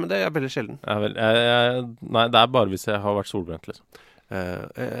tørr, men det er veldig sjelden. Nei, det er bare hvis jeg har vært solbrent, liksom.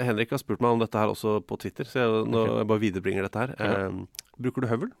 Henrik har spurt meg om dette her også på Twitter, så jeg bare viderebringer dette her. Bruker du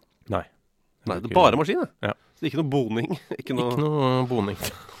høvel? Nei. Nei, det er bare maskin, Ja. Så ikke noe boning. Ikke noe boning.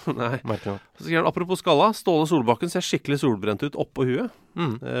 Nei. Merkelig nok. Så skriver han, apropos skalla, Ståle Solbakken ser skikkelig solbrent ut oppå huet.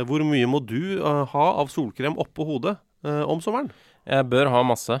 Hvor mye må du ha av solkrem oppå hodet om sommeren? Jeg bør ha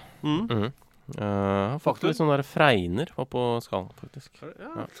masse. Faktisk litt sånn der fregner oppå skallen, faktisk.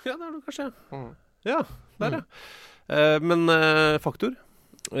 Ja, det er det kanskje. Ja, der ja. Men faktor?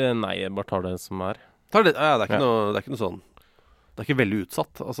 Nei, jeg bare tar det som er. Det er ikke noe sånn. Det er ikke veldig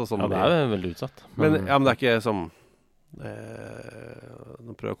utsatt. Altså, sånn, ja, det er veldig utsatt. Men det er ikke som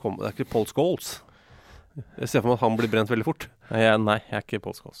nå prøver jeg å komme. Det er ikke Paul Scholes. Jeg ser for meg at han blir brent veldig fort. Nei, jeg er ikke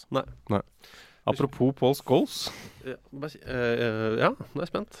Paul Scholes. Nei. Apropos Paul Scholes. Ja, nå er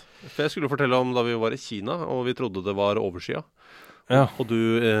jeg spent. For jeg skulle fortelle om da vi var i Kina, og vi trodde det var overskya. Ja. Og du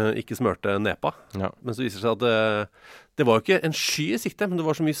ikke smørte nepa. Ja. Men så viser det seg at det var jo ikke en sky i sikte, men det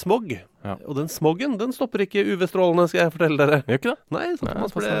var så mye smog. Ja. Og den smoggen, den stopper ikke UV-strålene, skal jeg fortelle dere. Gjør ikke det? Nei, så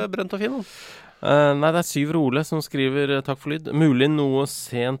man ble brent og fin. Nei, det er Syver Ole som skriver takk for lyd. Mulig noe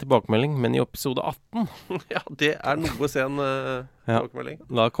sen tilbakemelding, men i episode 18. Ja, det er noe sen tilbakemelding.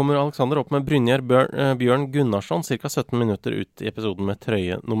 Da kommer Alexander opp med Brynjar Bjørn Gunnarsson ca. 17 minutter ut i episoden med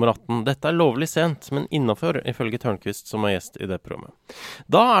trøye nummer 18. Dette er lovlig sent, men innenfor, ifølge Tørnquist som er gjest i det programmet.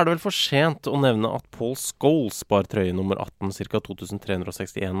 Da er det vel for sent å nevne at Paul Scholes bar trøye nummer 18 ca.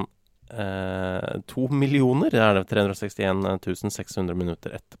 2361 2 millioner, det er det 361 600 minutter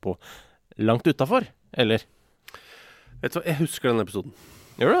etterpå. Langt utenfor, eller? Vet du hva, jeg husker den episoden.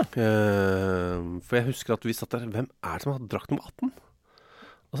 Gjør du det? For jeg husker at vi satt der. Hvem er det som har drakt nummer 18?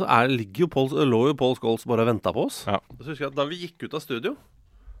 Altså, lå jo Paul Scholes bare og ventet på oss. Ja. Så husker jeg at da vi gikk ut av studio,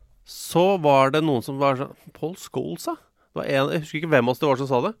 så var det noen som var sånn, Paul Scholes, da? Jeg husker ikke hvem av oss det var som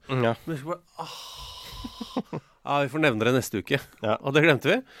sa det. Ja. Men jeg husker bare, vi får nevne det neste uke. Ja. Og det glemte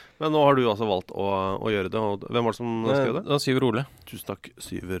vi. Men nå har du altså valgt å gjøre det. Og hvem var det som skrev det? Det var Syver Ole. Tusen takk,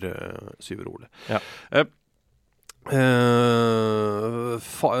 Syver Ole. Ja.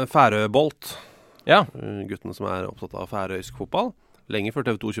 Færøybolt. Ja. Guttene som er opptatt av færøysk fotball. Lenge før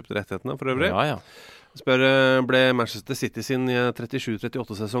TV 2 kjøpte rettighetene, for øvrig. Ja. Spør, ble Manchester City sin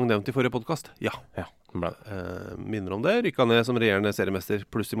 37-38-sesong nevnt i forrige podcast? Ja. Ble det. Minner om det. Rykka ned som regjerende seriemester,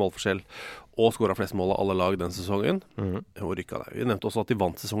 pluss i målforskjell, og skåret flest mål av alle lag den sesongen. Og rykka ned. Vi nevnte også at de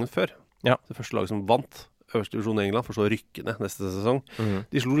vant sesongen før. Ja. Det første laget som vant øverste divisjon i England, for så å rykke ned neste sesong.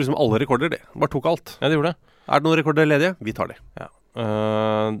 De slo liksom alle rekorder, det. Bare tok alt. Ja, de gjorde det. Er det noen rekorder ledige? Vi tar det. Ja.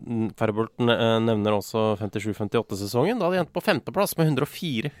 Færøybolt nevner også 57-58-sesongen. Da hadde de endt på 5. plass med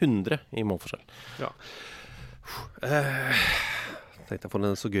 104-100 i målforskjell. Ja. Tenkte jeg for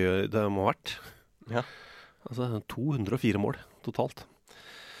det så gøy det må ha vært. Ja. Altså 204 mål totalt.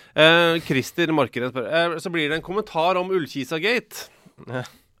 Christer Markeren spør, så blir det en kommentar om Ullkisa-gate. Ja.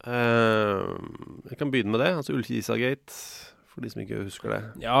 Jeg kan begynne med det. Altså Ullkisa-gate, for de som ikke husker det.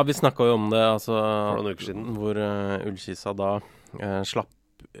 Ja, vi snakket jo om det, altså, for noen uker siden. hvor Ullkisa da slapp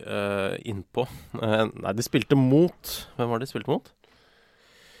innpå. Nei, de spilte mot. Hvem var det de spilte mot?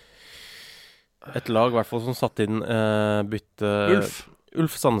 Et lag i hvert fall som satt inn bytte...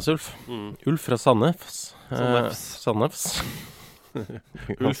 Ulf Sandnes Ulf. Ulf fra Sandefs.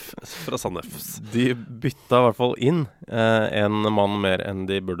 Ulf fra Sandefs. De bytta i hvert fall inn en mann mer enn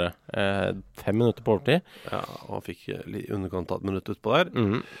de burde. 5 minutter på overtid. Ja, og han fikk underkant av et minutt utpå der.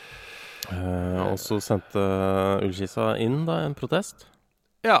 Og så sendte Ullkisa inn da en protest.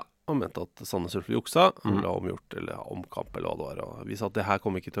 Ja, han mente at Sandnes Ulf juksa. Han ble omgjort, eller omkamp, eller hva det var. Og vi sa at det her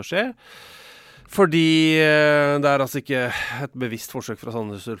kommer ikke til å skje. Fordi det altså ikke et bevisst forsøk fra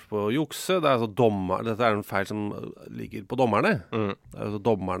Sandnes Ulf på å jukse. Det altså dette en feil som ligger på dommerne. Det altså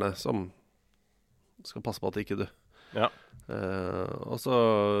dommerne som skal passe på at ikke du. Ja. Og så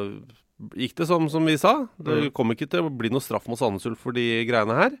gikk det som vi sa. Det kom ikke til å bli noe straff mot Sandnes Ulf for de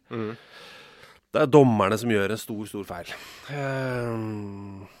greiene her. Det dommerne som gjør en stor feil.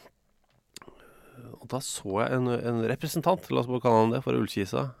 Og da så jeg en representant, la oss bare kalle han det, for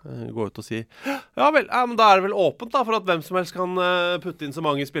Ullkisa, gå ut og si ja vel, men da det vel åpent da, for at hvem som helst kan putte inn så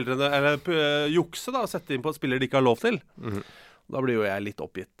mange spillere, eller jukse da, sette inn på et spiller de ikke har lov til. Da blir jo jeg litt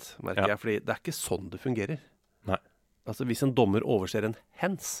oppgitt, merker jeg, fordi det ikke sånn det fungerer. Nei. Altså hvis en dommer overser en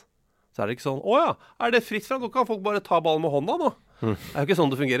hens, så det ikke sånn, åja, det fritt frem, da kan folk bare ta ballen med hånda nå. Det jo ikke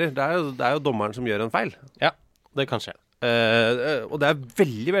sånn det fungerer. Det er jo dommeren som gjør en feil. Ja, det kan skje. Og det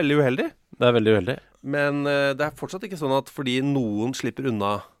veldig, veldig uheldig. Det veldig uheldig. Men det fortsatt ikke sånn at fordi noen slipper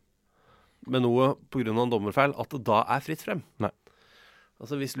unna med noe på grunn av en dommerfeil, at det da fritt frem. Nei.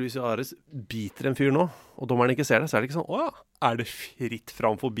 Altså hvis Luis Suárez biter en fyr nå, og dommeren ikke ser det, så det ikke sånn, åja, det fritt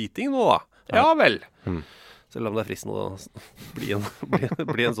frem for biting nå da? Ja vel. Selv om det fristende å bli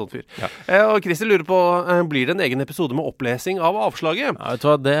en sånn fyr. Ja. Og Christer lurer på, blir det en egen episode med opplesing av avslaget? Ja, vet du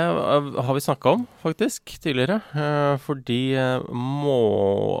hva, det har vi snakket om faktisk tidligere. Fordi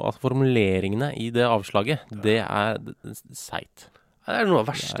formuleringene i det avslaget, det seigt. Det noe av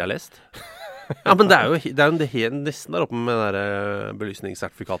det verste jeg har lest. Ja, men det jo nesten der oppe med det der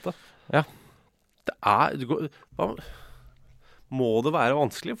belysningssertifikatet. Ja. Må det være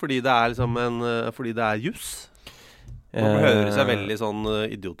vanskelig fordi det liksom fordi det juss? Det høres jeg veldig sånn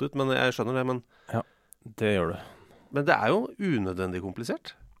idiot ut, men jeg skjønner det, men ja, det gjør det. Men det jo unødvendig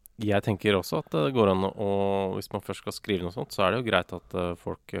komplisert. Jeg tenker også at det går an å, hvis man først skal skrive noe sånt, så det jo greit at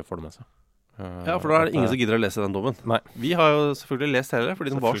folk får det med seg. Ja, for da det ingen som gidder å lese den dommen. Nei. Vi har jo selvfølgelig lest hele,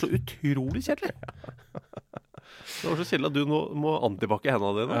 fordi den var så utrolig kjedelig. Det var så kjedelig at du nå må antibakke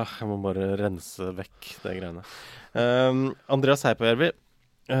hendene dine. Ja, jeg må bare rense vekk det greiene. Andreas Heipajärvi,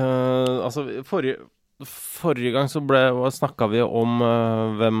 altså forrige gang så snakket vi om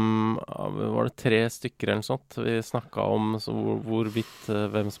var det 3 stykker eller noe sånt? Vi snakket om hvorvidt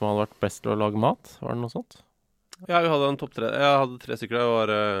hvem som hadde vært best til å lage mat. Var det noe sånt? Ja, vi hadde en topp 3. Jeg hadde 3 stykker. Det var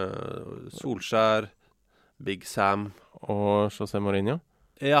Solskjær, Big Sam og José Mourinho.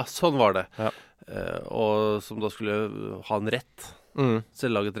 Ja, sånn var det. Ja. Og som da skulle ha en rett,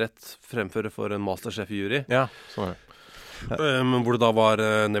 selvlaget rett, fremføre for en masterchef-jury. Ja, sånn det. Hvor det da var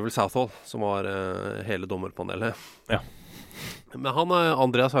Neville Southall, som var hele dommerpanelet. Ja. Men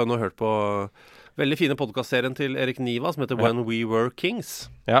Andreas har jo nå hørt på veldig fine podcastserien til Erik Niva, som heter When We Were Kings.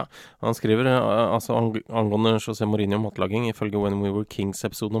 Ja, han skriver altså angående José Mourinho matlaging, ifølge When We Were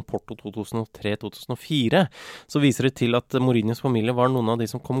Kings-episoden om Porto 2003-2004, så viser det til at Mourinhos familie var noen av de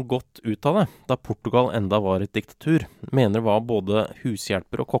som kom godt ut av det, da Portugal enda var et diktatur. Mener det var både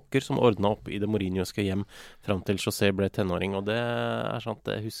hushjelper og kokker som ordnet opp i det Mourinhoske hjem frem til José ble tenåring, og det sant,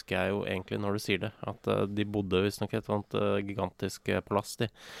 det husker jeg jo egentlig når du sier det, at de bodde visst nok et eller annet gigantisk palass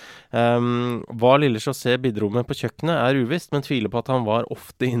de. Hva lille José bidro med på kjøkkenet uvisst, men tviler på at han var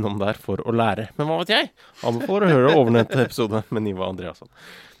ofte innom der for å lære. Men hva vet jeg? Han får høre overnett episode med Niva Andreasson.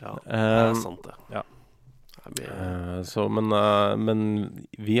 Ja, det sant det. Ja. Men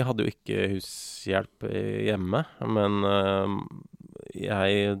vi hadde jo ikke hushjelp hjemme, men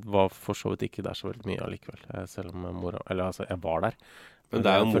jeg var for så vidt ikke der så veldig mye allikevel, selv om jeg var der. Men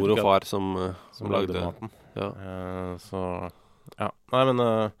det jo mor og far som lagde maten. Ja. Så, ja. Nei, men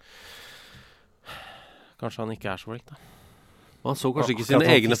kanskje han ikke så flink da. Han så kanskje ikke sine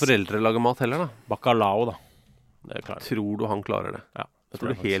egne foreldre lage mat heller da. Bacalao da. Det klarer. Tror du han klarer det? Ja.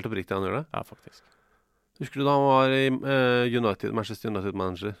 Tror du helt oppriktig han gjør det? Ja, faktisk. Husker du da han var i Manchester United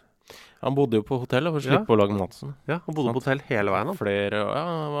manager? Han bodde jo på hotell for å slippe å lage mat sånn. Ja, han bodde på hotell hele veien.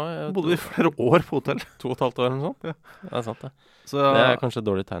 Han bodde i flere år på hotell. 2,5 år eller noe sånt. Ja. Det sant det. Så, det kanskje et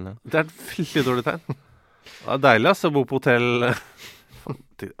dårlig tegn. Ja. Det et veldig dårlig tegn. Det deilig å bo på hotell.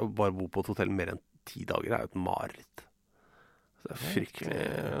 Bare bo på et hotell mer enn 10 dager jo et mareritt. Det fryktelig.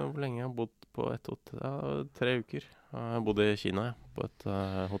 Hvor lenge jeg har bodd på et hotell? Ja, 3 uker. Jeg bodde i Kina, på et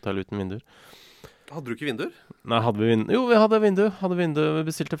hotell uten vinduer. Hadde du ikke vinduer? Nei, hadde vi vindu? Jo, vi hadde vindu. Vi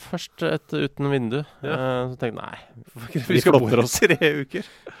bestilte først et uten vindu. Ja. Så tenkte jeg, vi skal bo i 3 uker.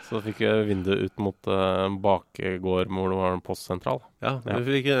 Så fikk jeg vindu ut mot bakgård, hvor det var en postsentral. Ja,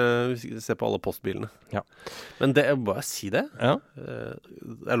 vi fikk se på alle postbilene. Ja. Men det, bare si det. Ja.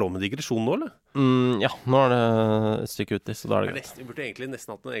 Det lov med digresjon nå, eller? Ja, nå det et stykke uti, så da det greit. Vi burde egentlig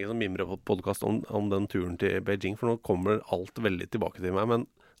nesten hatt en egen mimre-podcast om den turen til Beijing, for nå kommer alt veldig tilbake til meg, men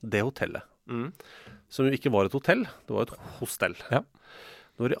det hotellet, som jo ikke var et hotell, det var et hostell. Ja.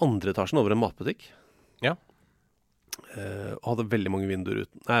 Det var i andre etasjen over en matbutikk. Ja. Og hadde veldig mange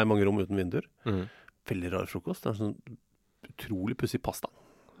mange rom uten vinduer. Veldig rar frokost. Det var sånn utrolig pussig pasta.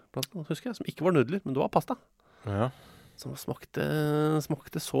 Husker jeg, som ikke var nudler, men det var pasta. Ja. Som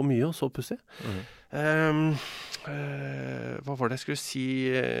smakte så mye og så pussig. Hva var det jeg skulle si?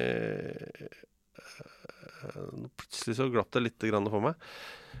 Plutselig så glapp det litt grann for meg.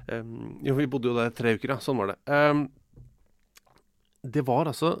 Jo, vi bodde jo der 3 uker, ja. Sånn var det. Det var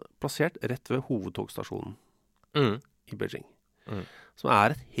altså plassert rett ved hovedtogstasjonen i Beijing. Som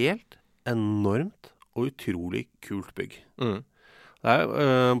er et helt enormt og utrolig kult bygg. Det er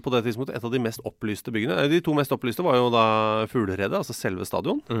på det tidspunktet et av de mest opplyste byggene. De 2 mest opplyste var jo da Fugleredet, altså selve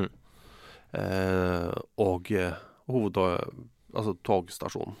stadion, og altså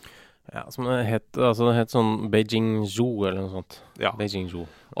togstasjonen. Ja, som det het sånn Beijing-Zhou eller noe sånt. Ja. Beijing-Zhou.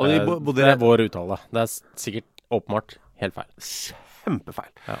 Det er vår uttale. Det er sikkert åpenbart helt feil.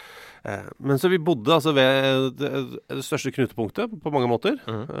 Kjempefeil. Ja. Men så vi bodde altså ved det største knutepunktet på mange måter.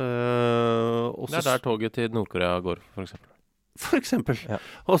 Det er der toget til Nord-Korea går, for eksempel. Ja.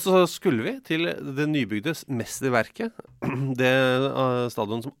 Og så skulle vi til det nybygde mesterverket, det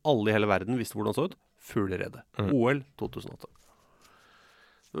stadion som alle i hele verden visste hvordan så ut, Fugleredet. OL 2008.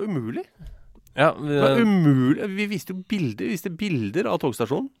 Det var umulig. Ja, det var umulig. Vi viste bilder av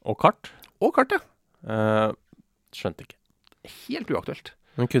togstasjonen. Og kart. Og kart, ja. Skjønte ikke. Helt uaktuelt.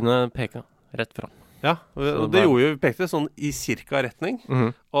 Men kunne peke rett fram. Ja, og det gjorde vi. Vi pekte sånn i cirka retning.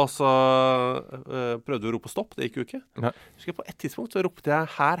 Og så prøvde vi å rope stopp. Det gikk jo ikke. Nei. Husker på et tidspunkt så ropte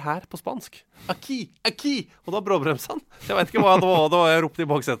jeg her på spansk. Aquí, aquí! Og da bråbremsa han. Jeg vet ikke hva det var jeg ropte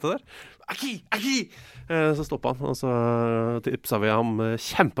i baksetet der. Aquí, aquí! Så stoppet han, og så tipsa vi ham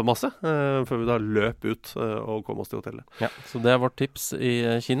kjempemasse før vi da løp ut og kom oss til hotellet. Ja, så det er vårt tips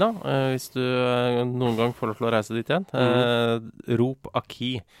i Kina. Hvis du noen gang får lov til å reise dit igjen, rop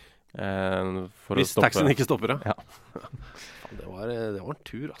Aki. Hvis taxien ikke stopper, ja. Det var en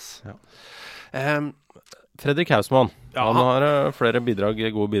tur, ass. Ja. Fredrik Hausmann, han har flere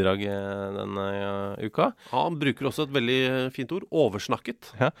gode bidrag denne uka. Han bruker også et veldig fint ord,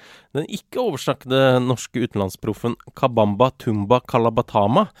 oversnakket. Ja. Den ikke oversnakkede norske utenlandsproffen Kabamba Tumba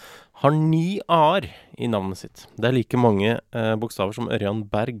Kalabatama har 9 A-er i navnet sitt. Det er like mange bokstaver som Ørjan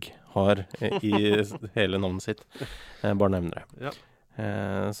Berg har i hele navnet sitt. Bare nevner det. Ja.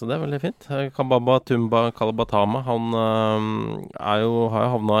 Så det er veldig fint. Kabamba Tumba Kalabatama, han har jo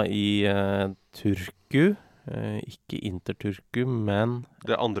havna i Turku. Ikke Interturku, men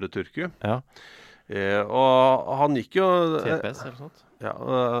det andre Turku. Ja. Og han gikk jo TPS eller sånt. Ja,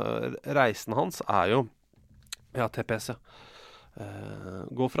 reisen hans er jo TPS, ja.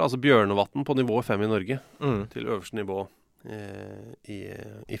 Går fra altså Bjørnevatn på nivå 5 i Norge til øverste nivå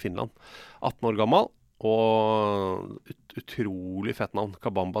i Finland. 18 år gammel og utrolig fett navn.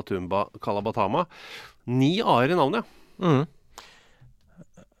 Kabamba Tumba Kalabatama. 9 A-er i navnet, ja.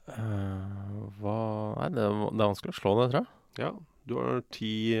 Nei, det er vanskelig å slå det, tror jeg. Ja, du har 10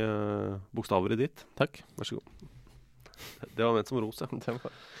 bokstaver i ditt. Takk. Vær så god. Det var ment som ros, ja. Det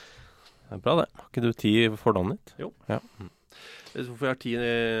er bra det. Har ikke du 10 fornavnet ditt? Jo. Ja. Hvorfor jeg har 10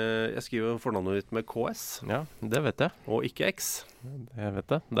 Jeg skriver fornavnet ditt med KS. Ja, det vet jeg. Og ikke X. Jeg vet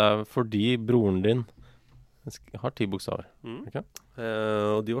det. Det er fordi broren din har 10 bokstaver. Okay?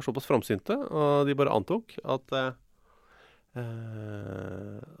 Og de var såpass framsynte, og de bare antok at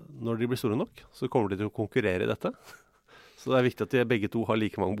når de blir store nok, så kommer de til å konkurrere i dette. Så det er viktig at de begge to har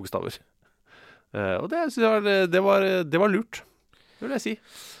like mange bokstaver. Og det var lurt, vil jeg si.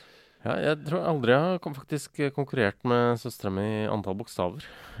 Ja, jeg tror aldri jeg har faktisk konkurrert med søstera mi i antall bokstaver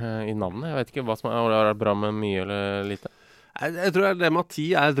i navnet. Jeg vet ikke hva som er bra med mye eller lite. Jeg tror det med at 10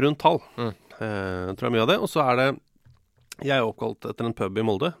 er et rundt tall. Jeg tror mye av det. Og så er det jeg er oppkalt etter en pub i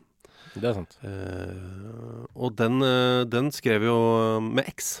Molde. Det er sant. Og den skrev jo med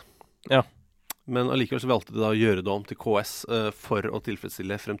X. Ja. Men allikevel så valgte de da å gjøre det om til KS for å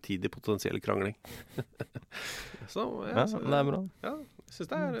tilfredsstille fremtidig potensiell krangling. Så det er bra. Ja, jeg synes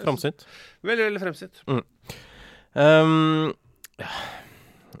det er fremsynt. Veldig, veldig fremsynt.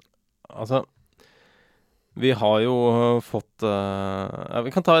 Altså vi har jo fått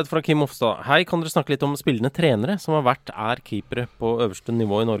vi kan ta et fra Kim Hofstad. Hei, kan dere snakke litt om spillende trenere som er keepere på øverste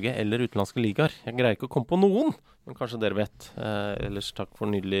nivå i Norge eller utenlandske ligaer? Jeg greier ikke å komme på noen, men kanskje dere vet. Ellers takk for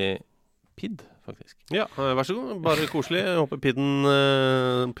nydelig pidd, faktisk. Ja, vær så god. Bare koselig. Jeg håper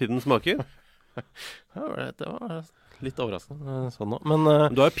pidden smaker. Ja, det var litt overraskende sånn nå. Men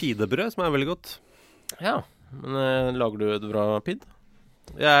du har pidebrød som er veldig godt. Ja, men lager du et bra pidd?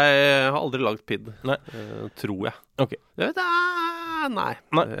 Jeg har aldri lagd pidd. Nei. Tror jeg. Ok. Jeg vet Nei.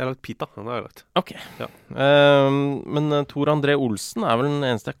 Jeg har lagt pita. Det har jeg lagt. Ok. Ja. Men Tor André Olsen er vel den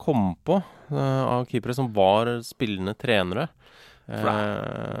eneste jeg kom på av keepere som var spillende trenere.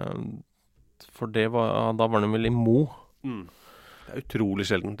 For det var, da var de vel i Mo. Det er utrolig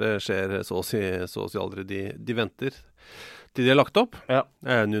sjelden. Det skjer så å si aldri. De venter til de har lagt opp. Ja.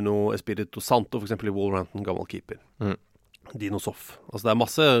 Nuno Espirito Santo, for eksempel i Wolverhampton, gammel keeper. Dino Soff. Altså det er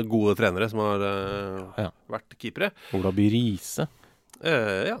masse gode trenere som har vært keepere. Ola By Riise.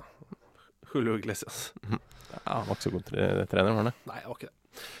 Ja. Julio Iglesias. Ja, han var ikke så god trener, var det? Nei, jeg var ikke det.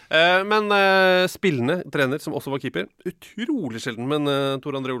 Men spillende trener som også var keeper. Utrolig sjelden, men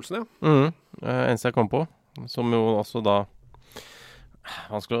Tor André Olsen, ja. Eneste jeg kom på, som jo også da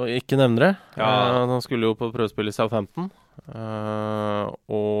han skulle ikke nevne det. Han skulle jo på prøvespill i Southampton.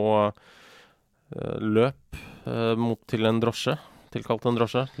 Og løp til en drosje, tilkalt en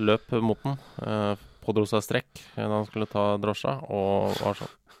drosje, løp mot den, pådro seg strekk da han skulle ta drosja, og var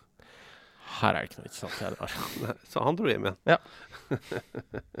sånn, her er det ikke noe, ikke sant? Så han dro hjem igjen. Ja.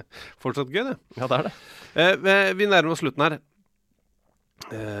 Fortsatt gøy, det. Ja, det er det. Vi nærmer oss slutten her.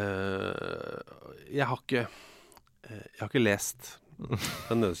 Jeg har ikke lest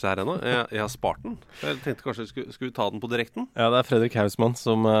den nederste her ennå. Jeg har spart den. Jeg tenkte kanskje skulle vi ta den på direkten. Ja, det er Fredrik Hausmann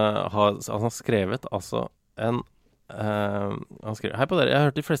som har skrevet altså han skrev, hei på dere, jeg har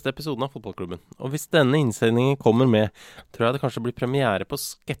hørt de fleste episodene av Fotballklubben, og hvis denne innsendingen kommer med, tror jeg det kanskje blir premiere på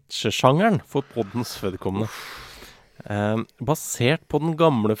sketsjesjangeren for poddens vedkommende. Basert på den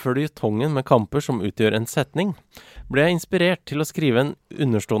gamle føljetongen med kamper som utgjør en setning, ble jeg inspirert til å skrive en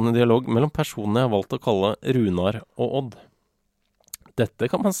understående dialog mellom personene jeg har valgt å kalle Runar og Odd. Dette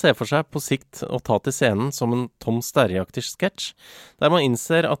kan man se for seg på sikt å ta til scenen som en Tom Sterry-aktig sketsj, der man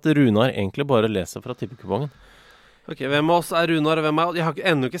innser at Runar egentlig bare leser fra tippekupongen. Ok, hvem av oss er Runar, og hvem er Odd? Jeg har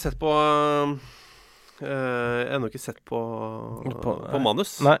ennå ikke sett på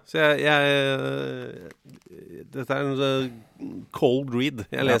manus. Nei. Så dette er en cold read.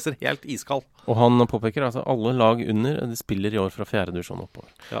 Jeg leser helt iskald. Og han påpeker altså alle lag under de spiller i år fra 4. divisjon oppover.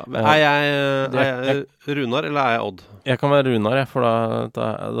 Ja, er jeg Runar, eller er jeg Odd? Jeg kan være Runar, for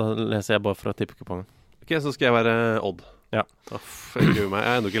da leser jeg bare fra tippekupongen. Ok, så skal jeg være Odd. Ja. Jeg gruer meg. Jeg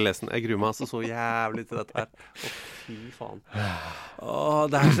har ennå ikke lest den. Jeg gruer meg altså så jævlig til dette her. Fy faen.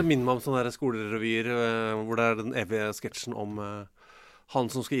 Det her så minner meg om sånne skolerevyer hvor det er den evige sketsjen om han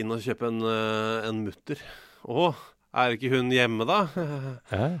som skal inn og kjøpe en mutter. Er ikke hun hjemme da?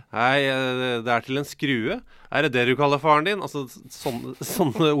 Nei, det er til en skrue. Er det det du kaller faren din? Altså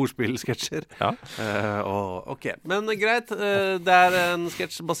sånne ordspillsketsjer. Ja. Ok, men greit. Det er en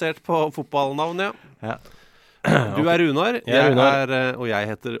sketsj basert på fotballnavn, ja. Ja. Du er Runar, og jeg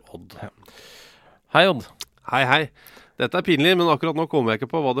heter Odd. Hei, Odd. Hei. Dette er pinlig, men akkurat nå kommer jeg ikke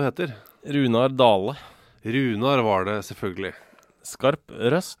på hva du heter. Runar Dale. Runar var det, selvfølgelig. Skarp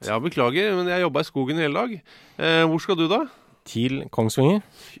røst. Ja, beklager, men jeg jobbet i skogen hele dag. Hvor skal du da? Til Kongsvinger.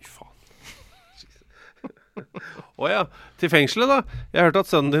 Fy faen. Ja, til fengselet da. Jeg hørte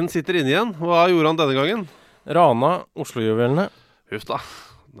at sønnen din sitter inne igjen. Hva gjorde han denne gangen? Rana Oslo-juvelene. Huff da.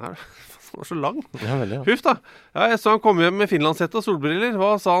 Nei, den var så lang. Ja, veldig, ja. Huff da. Ja, jeg så han kom hjem med finlandshette og solbriller.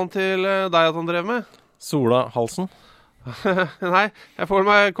 Hva sa han til deg at han drev med? Sola Halsen. Nei, jeg får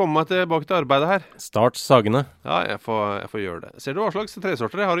komme meg tilbake til arbeidet her. Start Sagene. Ja, jeg får gjøre det. Ser du hva slags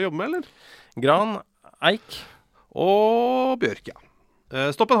tresorter jeg har å jobbe med, eller? Gran, eik og bjørk, ja.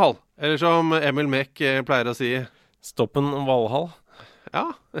 Stopp en hal. Eller som Emil Mek pleier å si, Stoppen Valhall. Ja,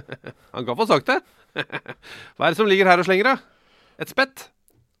 han kan få sagt det. Hva er det som ligger her og slenger da? Et spett?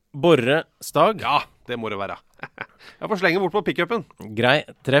 Borre Stag. Ja, det må det være. Jeg får slenge bort på pick-upen. Grei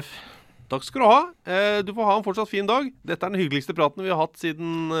treff. Takk skal du ha. Du får ha en fortsatt fin dag. Dette er den hyggeligste praten vi har hatt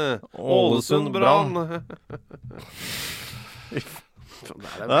siden Ålesund Brann.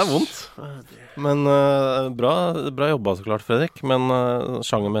 Det er vondt. Men bra jobba så klart, Fredrik. Men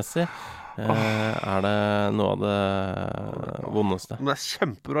sjangermessig er det noe av det vondeste. Men det er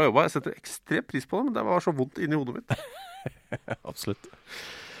kjempebra jobba. Jeg setter ekstremt pris på det, men det var så vondt inni hodet mitt. Absolutt.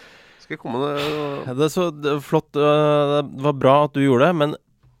 Skal jeg komme det? Det er flott. Det var bra at du gjorde det, men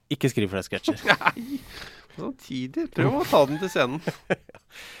ikke skriv flere sketsjer. Nei, samtidig. Prøv å ta den til scenen.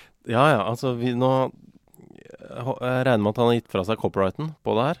 Ja, altså nå jeg regner med at han har gitt fra seg copyrighten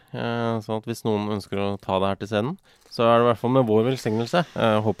på det her. Sånn at hvis noen ønsker å ta det her til scenen, så er det i hvert fall med vår velsignelse.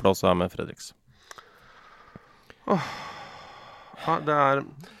 Jeg håper det også er med Fredriks. Ja, det er...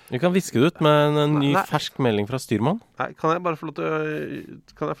 Vi kan viske det ut med en ny fersk melding fra styrmann. Nei, kan jeg bare få lov til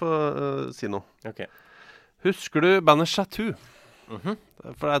Kan jeg få si noe? Ok. Husker du bandet Chateau?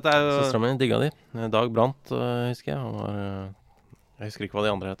 For det er jo... Søstera mi digga de. Dag Brandt, husker jeg. Han var Jeg husker ikke hva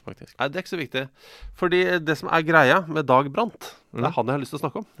de andre heter, faktisk. Nei, det er ikke så viktig. Fordi det som er greia med Dag Brandt, det er han jeg har lyst til å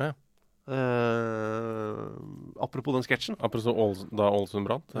snakke om. Ja. Apropos den sketsjen. Apropos da Ålesund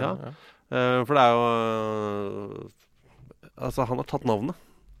brant. Ja. For det er jo altså, han har tatt navnet.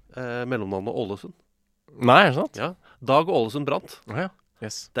 Mellomnavnet Ålesund. Nei, er det sant? Ja. Dag Ålesund brant. Ja.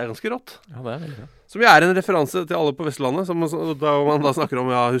 Yes. Det er ganske rått. Ja, det er veldig bra. Som jo er en referanse til alle på Vestlandet, da man da snakker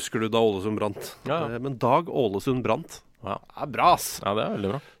om, ja, husker du da Ålesund brant? Ja. Men Dag Ålesund brant. Ja. Det er bra, ass. Ja, det er veldig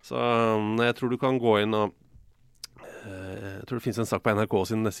bra. Så jeg tror du kan gå inn og jeg tror det finnes en sak på NRK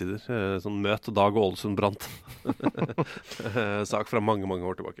sine nettsider, sånn Møt Dag Ålesund brant. Sak fra mange, mange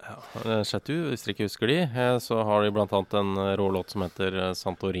år tilbake. Ja. Chateau, hvis dere ikke husker de, så har de blant annet en rå låt som heter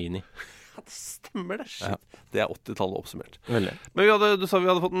Santorini. Ja, det stemmer det. Shit. Ja. Det er 80-tallet oppsummert. Veldig. Men du sa vi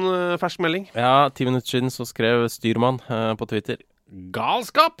hadde fått en fersk melding. Ja, 10 minutter siden så skrev Styrmann på Twitter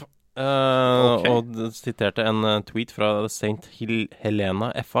Galskap! Og siterte en tweet fra St.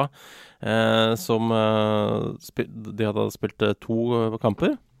 Helena FA som de hadde spilt 2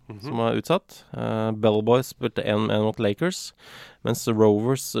 kamper som var utsatt. Bellboys spilte 1 mot Lakers, mens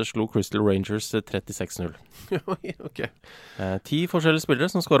Rovers slo Crystal Rangers 36-0. Okay. 10 forskjellige spillere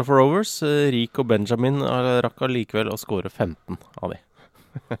som skåret for Rovers. Rik og Benjamin rakk likevel å skåre 15 av de.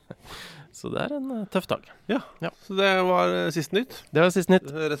 Så det er en tøff dag. Ja. Så det var siste nytt. Det var siste nytt.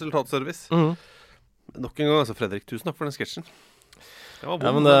 Resultatservice. Nok en gang, altså, Fredrik, tusen takk for den sketsjen. Ja,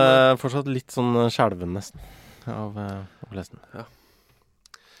 men det er fortsatt litt sånn skjelven nesten av lesten. Ja.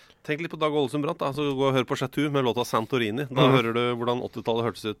 Tenk litt på Dag Ålesund brant, da. Så gå og hør på Chateau med låta Santorini. Da hører du hvordan 80-tallet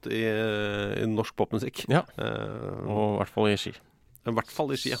hørtes ut i norsk popmusikk. Ja, og i hvert fall i Ski. I hvert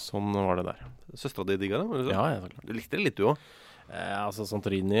fall i Ski, ja. Sånn var det der. Søstera di digga det? Ja, jeg så klart. Du likte det litt, du også? Altså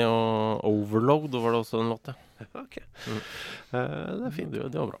Santorini og Overload var det også en låt, ja. Ok. Det er fint. Det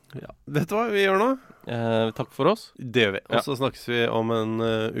var bra. Ja. Vet du hva vi gjør nå? Takk for oss. Det gjør vi. Og så snakkes vi om en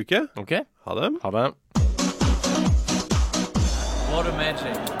uke. Ok. Ha det. Ha det. What a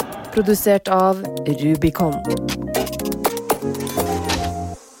magic. Produsert av Rubicon.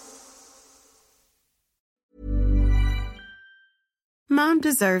 Mom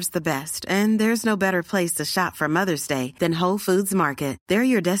deserves the best, and there's no better place to shop for Mother's Day than Whole Foods Market. They're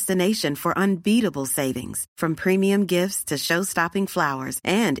your destination for unbeatable savings, from premium gifts to show-stopping flowers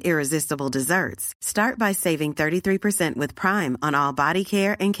and irresistible desserts. Start by saving 33% with Prime on all body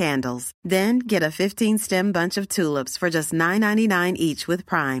care and candles. Then get a 15-stem bunch of tulips for just $9.99 each with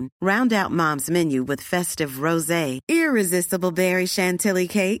Prime. Round out Mom's menu with festive rosé, irresistible berry chantilly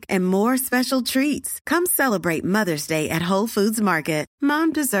cake, and more special treats. Come celebrate Mother's Day at Whole Foods Market.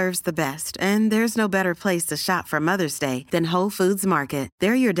 Mom deserves the best, and there's no better place to shop for Mother's Day than Whole Foods Market.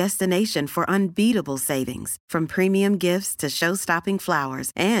 They're your destination for unbeatable savings, from premium gifts to show-stopping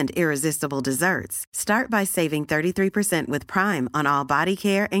flowers and irresistible desserts. Start by saving 33% with Prime on all body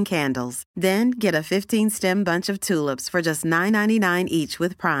care and candles. Then get a 15-stem bunch of tulips for just $9.99 each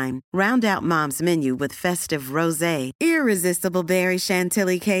with Prime. Round out Mom's menu with festive rosé, irresistible berry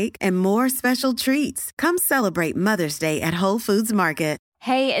chantilly cake, and more special treats. Come celebrate Mother's Day at Whole Foods Market.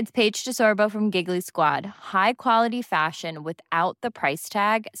 Hey, it's Paige DeSorbo from Giggly Squad. High quality fashion without the price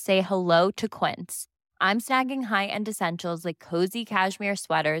tag. Say hello to Quince. I'm snagging high-end essentials like cozy cashmere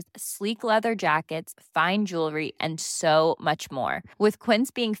sweaters, sleek leather jackets, fine jewelry, and so much more. With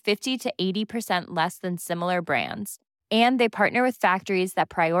Quince being 50 to 80% less than similar brands. And they partner with factories that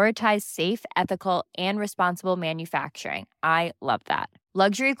prioritize safe, ethical, and responsible manufacturing. I love that.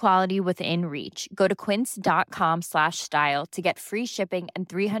 Luxury quality within reach. Go to quince.com/style to get free shipping and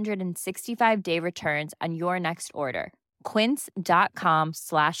 365-day returns on your next order.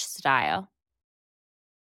 Quince.com/style.